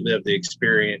kind of relive the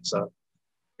experience.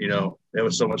 You know, it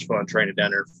was so much fun training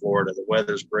down there in Florida. The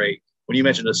weather's great. When you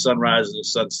mentioned the sunrises and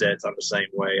sunsets, I'm the same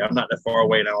way. I'm not that far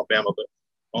away in Alabama, but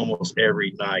almost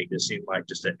every night it seemed like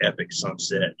just an epic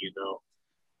sunset, you know.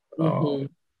 Mm-hmm.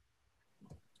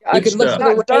 You could look to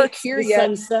the dark right, here the yet.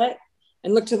 sunset,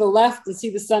 and look to the left and see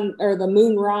the sun or the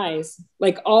moon rise,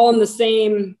 like all in the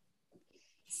same.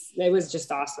 It was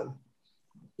just awesome.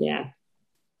 Yeah.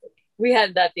 We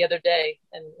had that the other day,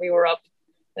 and we were up,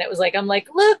 and it was like, I'm like,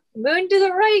 look, moon to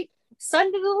the right,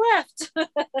 sun to the left.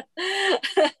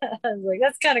 I was like,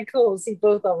 that's kind of cool to see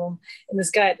both of them in the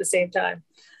sky at the same time.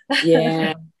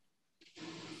 Yeah.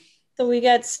 so we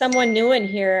got someone new in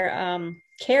here.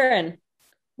 Karen,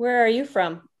 where are you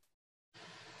from?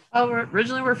 Oh,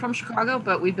 originally we're from Chicago,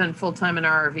 but we've been full-time in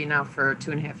our RV now for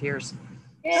 2.5 years.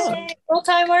 Yay,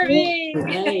 full-time RV.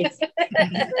 Nice.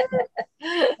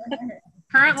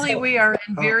 Currently, we are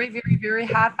in very, very, very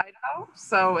hot Idaho,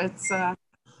 so it's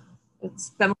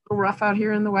been a little rough out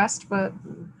here in the West, but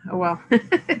oh well,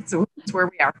 it's where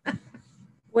we are.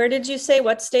 Where did you say?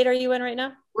 What state are you in right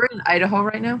now? We're in Idaho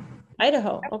right now.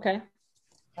 Idaho. Okay.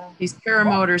 These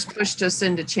paramotors pushed us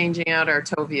into changing out our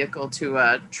tow vehicle to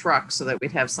a truck so that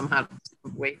we'd have some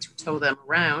way to tow them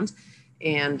around,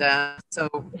 and so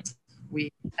we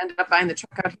ended up buying the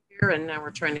truck out here, and now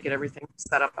we're trying to get everything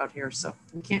set up out here. So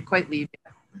we can't quite leave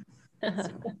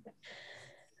yet.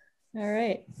 All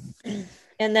right.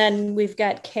 And then we've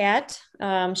got Kat.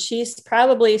 She's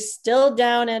probably still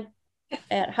down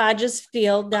at Hodges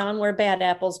Field, down where Bad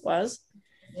Apples was.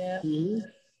 Yeah.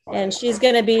 And she's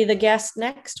going to be the guest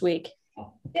next week.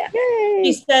 Yeah. Yay.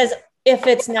 She says, if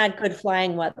it's not good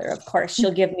flying weather, of course,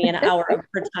 she'll give me an hour of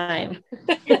her time.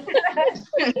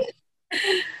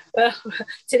 Well,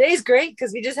 today's great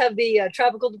because we just have the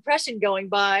tropical depression going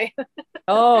by.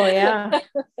 Oh, yeah.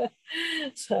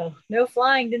 So no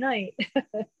flying tonight.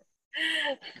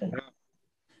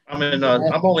 I'm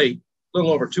only a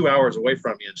little over 2 hours away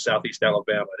from you in Southeast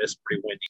Alabama. It's pretty windy